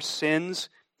with our sins.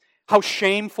 How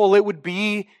shameful it would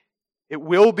be, it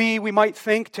will be, we might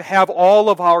think, to have all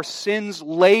of our sins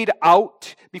laid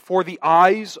out before the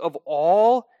eyes of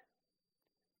all.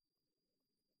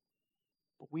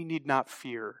 But we need not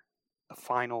fear the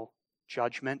final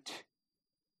judgment.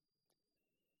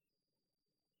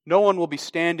 No one will be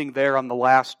standing there on the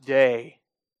last day,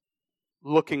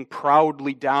 looking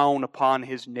proudly down upon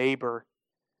his neighbor.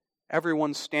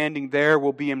 Everyone standing there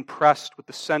will be impressed with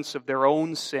the sense of their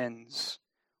own sins.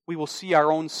 We will see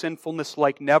our own sinfulness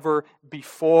like never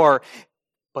before.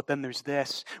 But then there's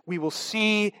this. We will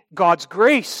see God's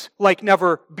grace like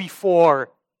never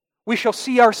before. We shall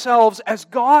see ourselves as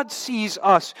God sees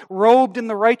us, robed in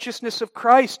the righteousness of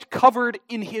Christ, covered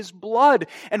in His blood.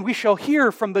 And we shall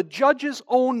hear from the judge's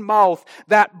own mouth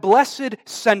that blessed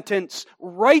sentence,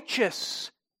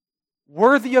 righteous,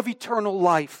 worthy of eternal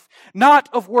life, not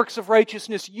of works of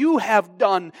righteousness you have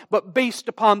done, but based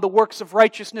upon the works of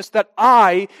righteousness that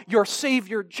I, your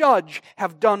Savior Judge,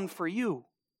 have done for you.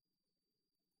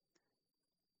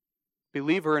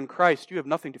 Believer in Christ, you have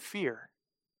nothing to fear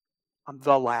on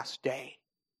the last day.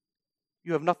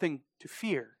 You have nothing to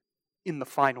fear in the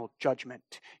final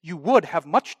judgment. You would have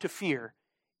much to fear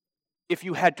if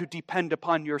you had to depend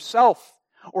upon yourself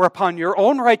or upon your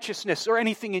own righteousness or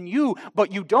anything in you,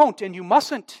 but you don't and you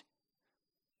mustn't.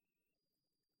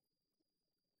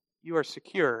 You are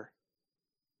secure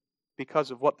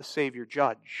because of what the Savior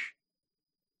Judge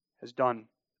has done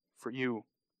for you.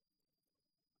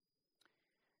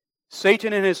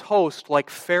 Satan and his host, like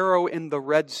Pharaoh in the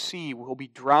Red Sea, will be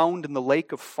drowned in the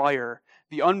lake of fire.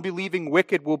 The unbelieving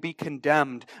wicked will be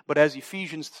condemned. But as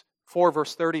Ephesians 4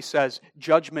 verse 30 says,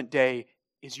 Judgment Day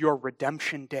is your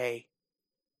redemption day.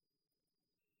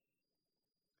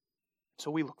 So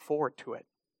we look forward to it.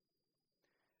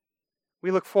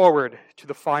 We look forward to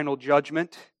the final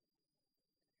judgment.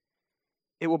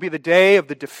 It will be the day of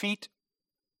the defeat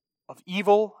of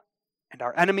evil and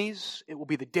our enemies. It will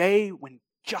be the day when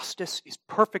justice is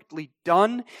perfectly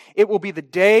done. It will be the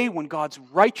day when God's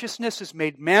righteousness is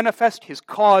made manifest, His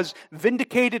cause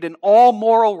vindicated, and all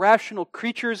moral, rational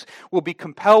creatures will be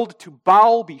compelled to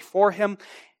bow before Him.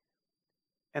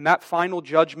 And that final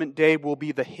judgment day will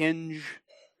be the hinge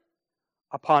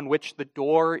upon which the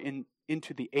door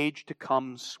into the age to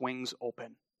come swings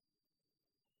open.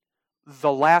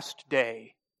 The last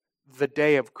day, the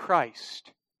day of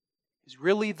Christ, is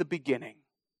really the beginning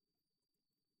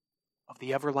of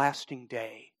the everlasting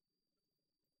day.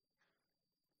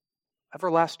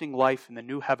 Everlasting life in the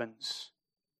new heavens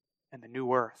and the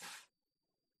new earth.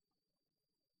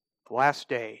 The last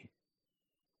day,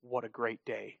 what a great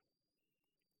day.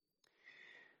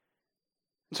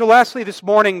 And so lastly this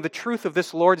morning, the truth of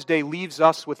this Lord's Day leaves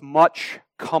us with much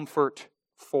comfort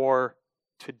for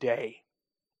today.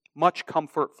 Much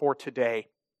comfort for today.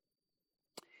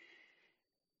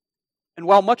 And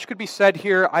while much could be said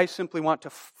here, I simply want to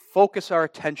focus our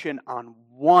attention on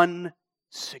one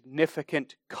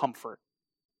significant comfort.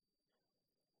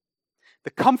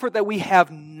 The comfort that we have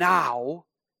now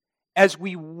as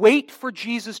we wait for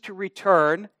Jesus to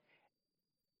return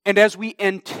and as we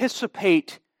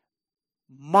anticipate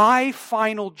my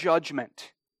final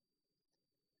judgment.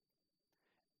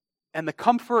 And the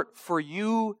comfort for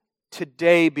you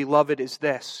today, beloved, is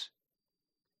this.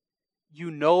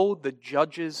 You know the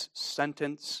judge's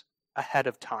sentence ahead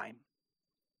of time.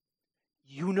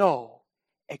 You know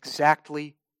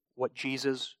exactly what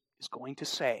Jesus is going to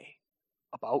say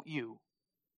about you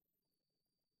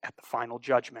at the final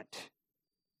judgment.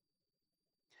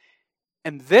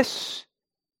 And this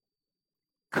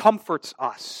comforts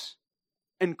us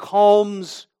and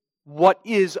calms what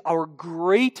is our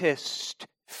greatest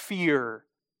fear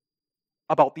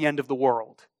about the end of the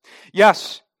world.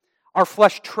 Yes, our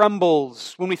flesh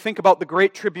trembles when we think about the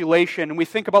great tribulation and we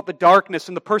think about the darkness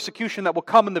and the persecution that will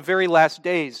come in the very last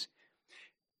days.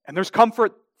 And there's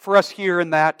comfort for us here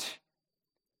in that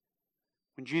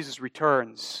when Jesus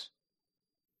returns,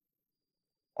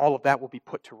 all of that will be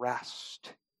put to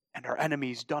rest and our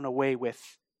enemies done away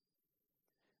with.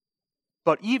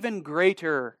 But even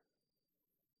greater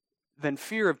than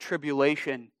fear of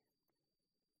tribulation,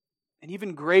 and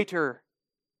even greater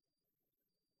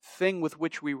thing with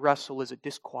which we wrestle is a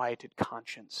disquieted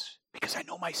conscience, because I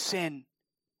know my sin.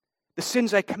 The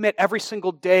sins I commit every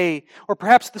single day, or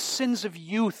perhaps the sins of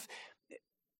youth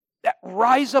that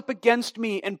rise up against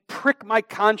me and prick my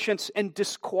conscience and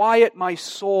disquiet my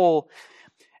soul.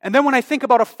 And then when I think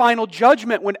about a final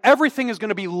judgment, when everything is going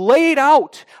to be laid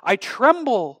out, I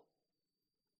tremble.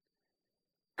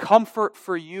 Comfort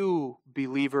for you,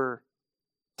 believer,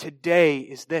 today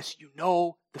is this: you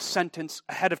know the sentence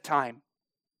ahead of time.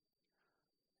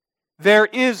 There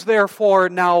is therefore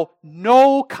now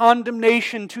no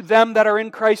condemnation to them that are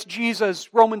in Christ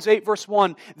Jesus. Romans 8 verse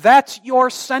 1. That's your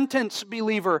sentence,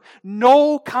 believer.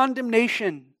 No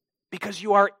condemnation, because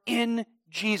you are in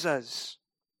Jesus.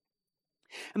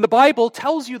 And the Bible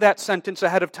tells you that sentence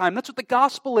ahead of time. That's what the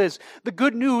gospel is. The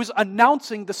good news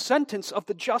announcing the sentence of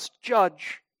the just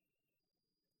judge.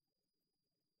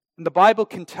 And the Bible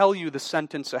can tell you the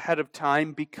sentence ahead of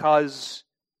time because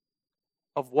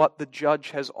of what the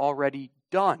judge has already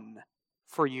done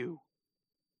for you.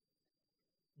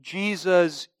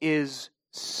 Jesus is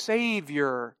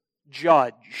Savior,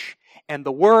 Judge. And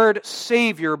the word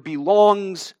Savior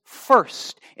belongs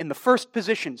first, in the first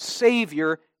position,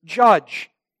 Savior, Judge.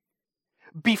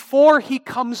 Before He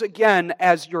comes again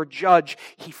as your judge,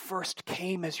 He first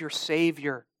came as your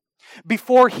Savior.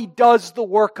 Before He does the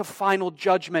work of final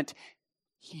judgment,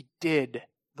 He did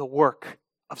the work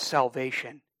of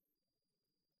salvation.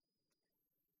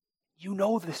 You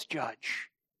know this judge.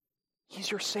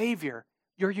 He's your Savior.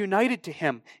 You're united to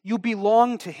Him. You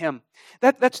belong to Him.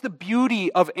 That's the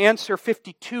beauty of Answer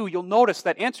 52. You'll notice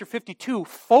that Answer 52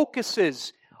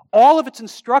 focuses all of its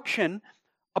instruction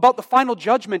about the final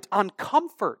judgment on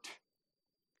comfort.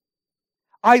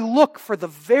 I look for the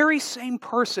very same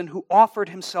person who offered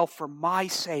Himself for my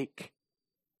sake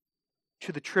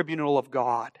to the tribunal of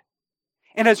God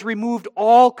and has removed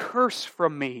all curse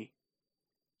from me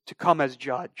to come as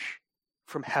judge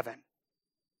from heaven.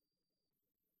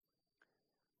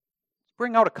 Let's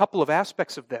bring out a couple of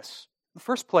aspects of this. In the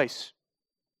first place,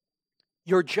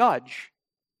 your judge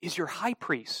is your high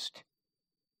priest.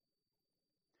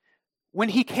 When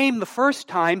He came the first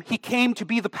time, He came to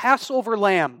be the Passover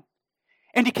lamb.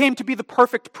 And He came to be the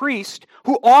perfect priest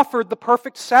who offered the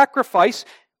perfect sacrifice,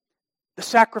 the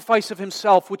sacrifice of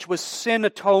Himself, which was sin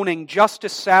atoning,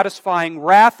 justice satisfying,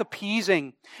 wrath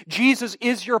appeasing. Jesus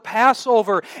is your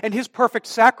Passover, and His perfect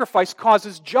sacrifice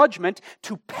causes judgment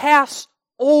to pass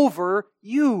over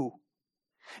you.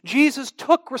 Jesus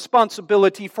took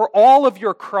responsibility for all of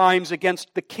your crimes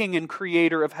against the King and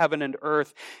Creator of heaven and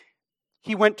earth.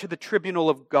 He went to the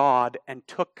tribunal of God and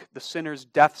took the sinner's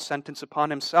death sentence upon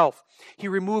Himself. He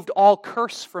removed all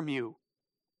curse from you.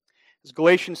 As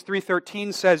Galatians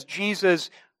 3:13 says, Jesus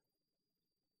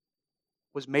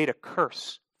was made a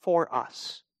curse for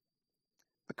us.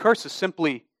 The curse is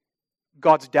simply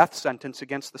God's death sentence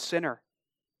against the sinner.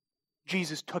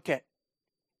 Jesus took it.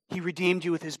 He redeemed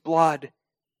you with His blood,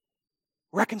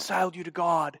 reconciled you to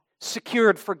God,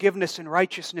 secured forgiveness and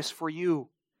righteousness for you.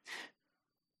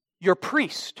 Your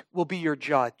priest will be your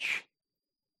judge.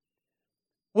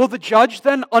 Will the judge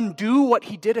then undo what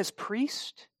he did as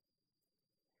priest?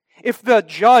 If the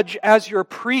judge, as your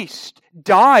priest,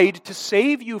 died to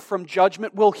save you from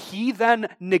judgment, will he then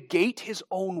negate his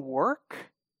own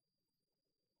work?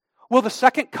 Will the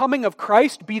second coming of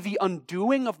Christ be the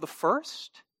undoing of the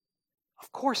first?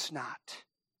 Of course not.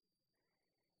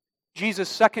 Jesus'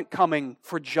 second coming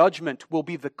for judgment will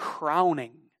be the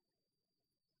crowning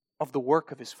of the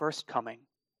work of His first coming.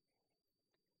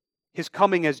 His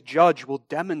coming as judge will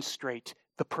demonstrate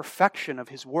the perfection of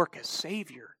His work as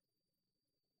Savior.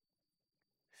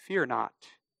 Fear not,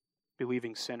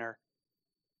 believing sinner,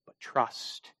 but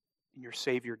trust in your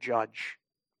Savior Judge.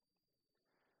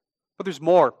 But there's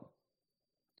more.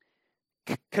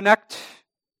 Connect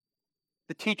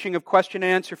the teaching of question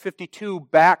and answer 52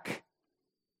 back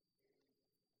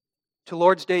to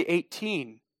Lord's Day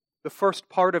 18, the first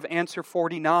part of answer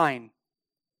 49,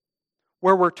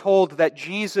 where we're told that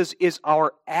Jesus is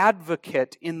our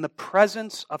advocate in the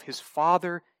presence of His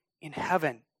Father in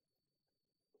heaven.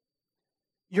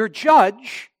 Your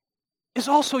judge is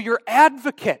also your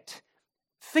advocate.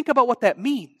 Think about what that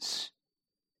means.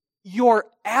 Your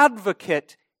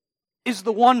advocate is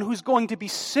the one who's going to be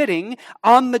sitting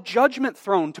on the judgment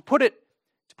throne. To put it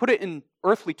in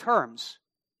earthly terms,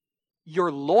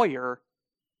 your lawyer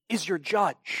is your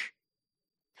judge.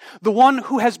 The one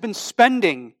who has been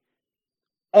spending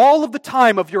all of the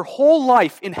time of your whole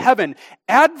life in heaven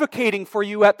advocating for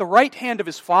you at the right hand of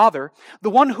His Father, the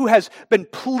one who has been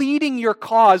pleading your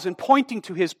cause and pointing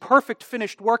to His perfect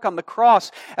finished work on the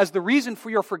cross as the reason for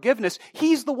your forgiveness,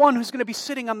 He's the one who's going to be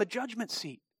sitting on the judgment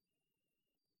seat.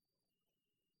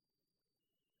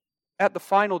 at the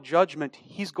final judgment,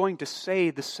 He's going to say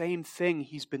the same thing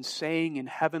He's been saying in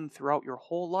heaven throughout your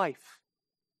whole life.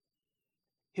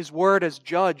 His word as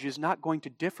judge is not going to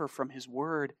differ from His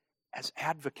word as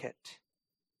advocate.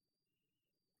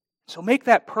 So make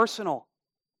that personal.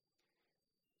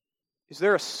 Is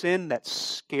there a sin that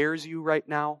scares you right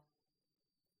now?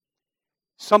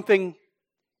 Something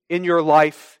in your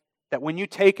life that when you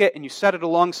take it and you set it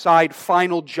alongside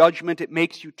final judgment, it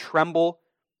makes you tremble?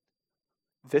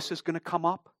 This is going to come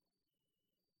up.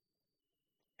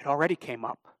 It already came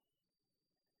up.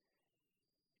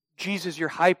 Jesus, your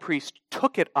high priest,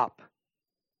 took it up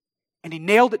and He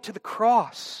nailed it to the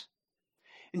cross.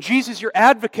 And Jesus, your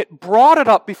advocate, brought it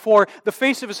up before the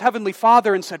face of His heavenly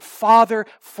Father and said, Father,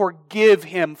 forgive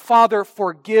him. Father,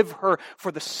 forgive her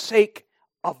for the sake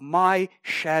of my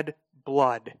shed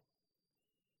blood.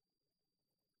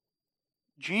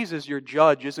 Jesus, your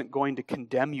judge, isn't going to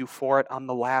condemn you for it on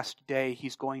the last day.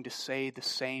 He's going to say the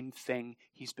same thing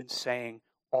He's been saying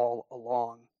all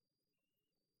along.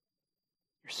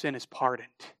 Your sin is pardoned.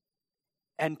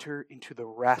 Enter into the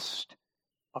rest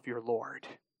of your Lord.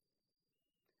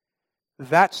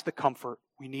 That's the comfort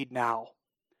we need now.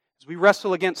 As we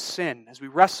wrestle against sin, as we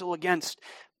wrestle against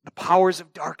the powers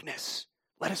of darkness,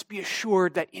 let us be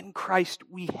assured that in Christ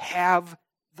we have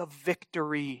the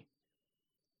victory.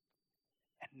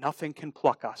 And nothing can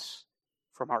pluck us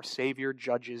from our Savior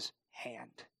Judge's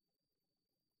hand.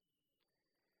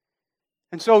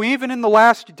 And so even in the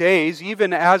last days,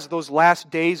 even as those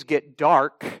last days get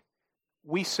dark,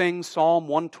 we sing Psalm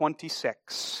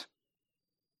 126.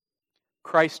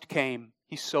 Christ came,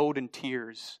 He sowed in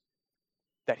tears,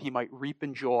 that He might reap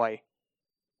in joy.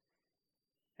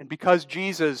 And because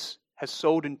Jesus has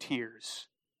sowed in tears,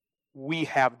 we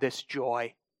have this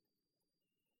joy.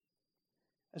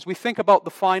 As we think about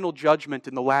the final judgment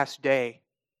in the last day,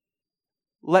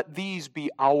 let these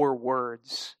be our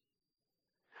words.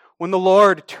 When the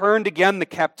Lord turned again the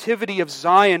captivity of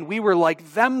Zion, we were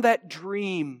like them that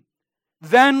dream.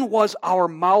 Then was our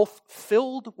mouth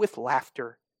filled with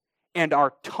laughter, and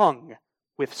our tongue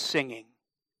with singing.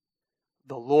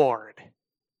 The Lord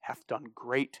hath done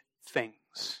great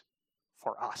things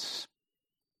for us.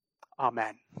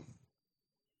 Amen.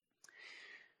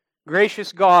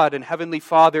 Gracious God and Heavenly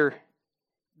Father,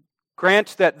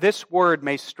 grant that this word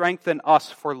may strengthen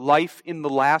us for life in the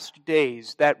last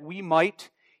days, that we might,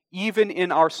 even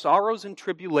in our sorrows and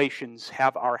tribulations,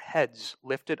 have our heads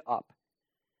lifted up.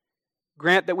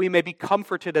 Grant that we may be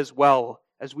comforted as well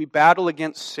as we battle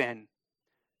against sin,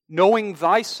 knowing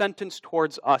Thy sentence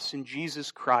towards us in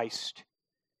Jesus Christ,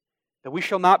 that we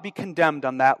shall not be condemned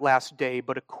on that last day,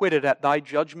 but acquitted at Thy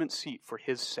judgment seat for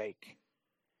His sake.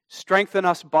 Strengthen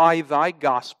us by Thy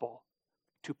gospel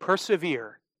to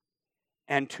persevere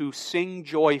and to sing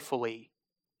joyfully,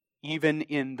 even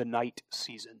in the night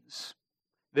seasons.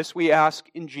 This we ask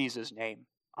in Jesus' name.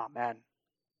 Amen.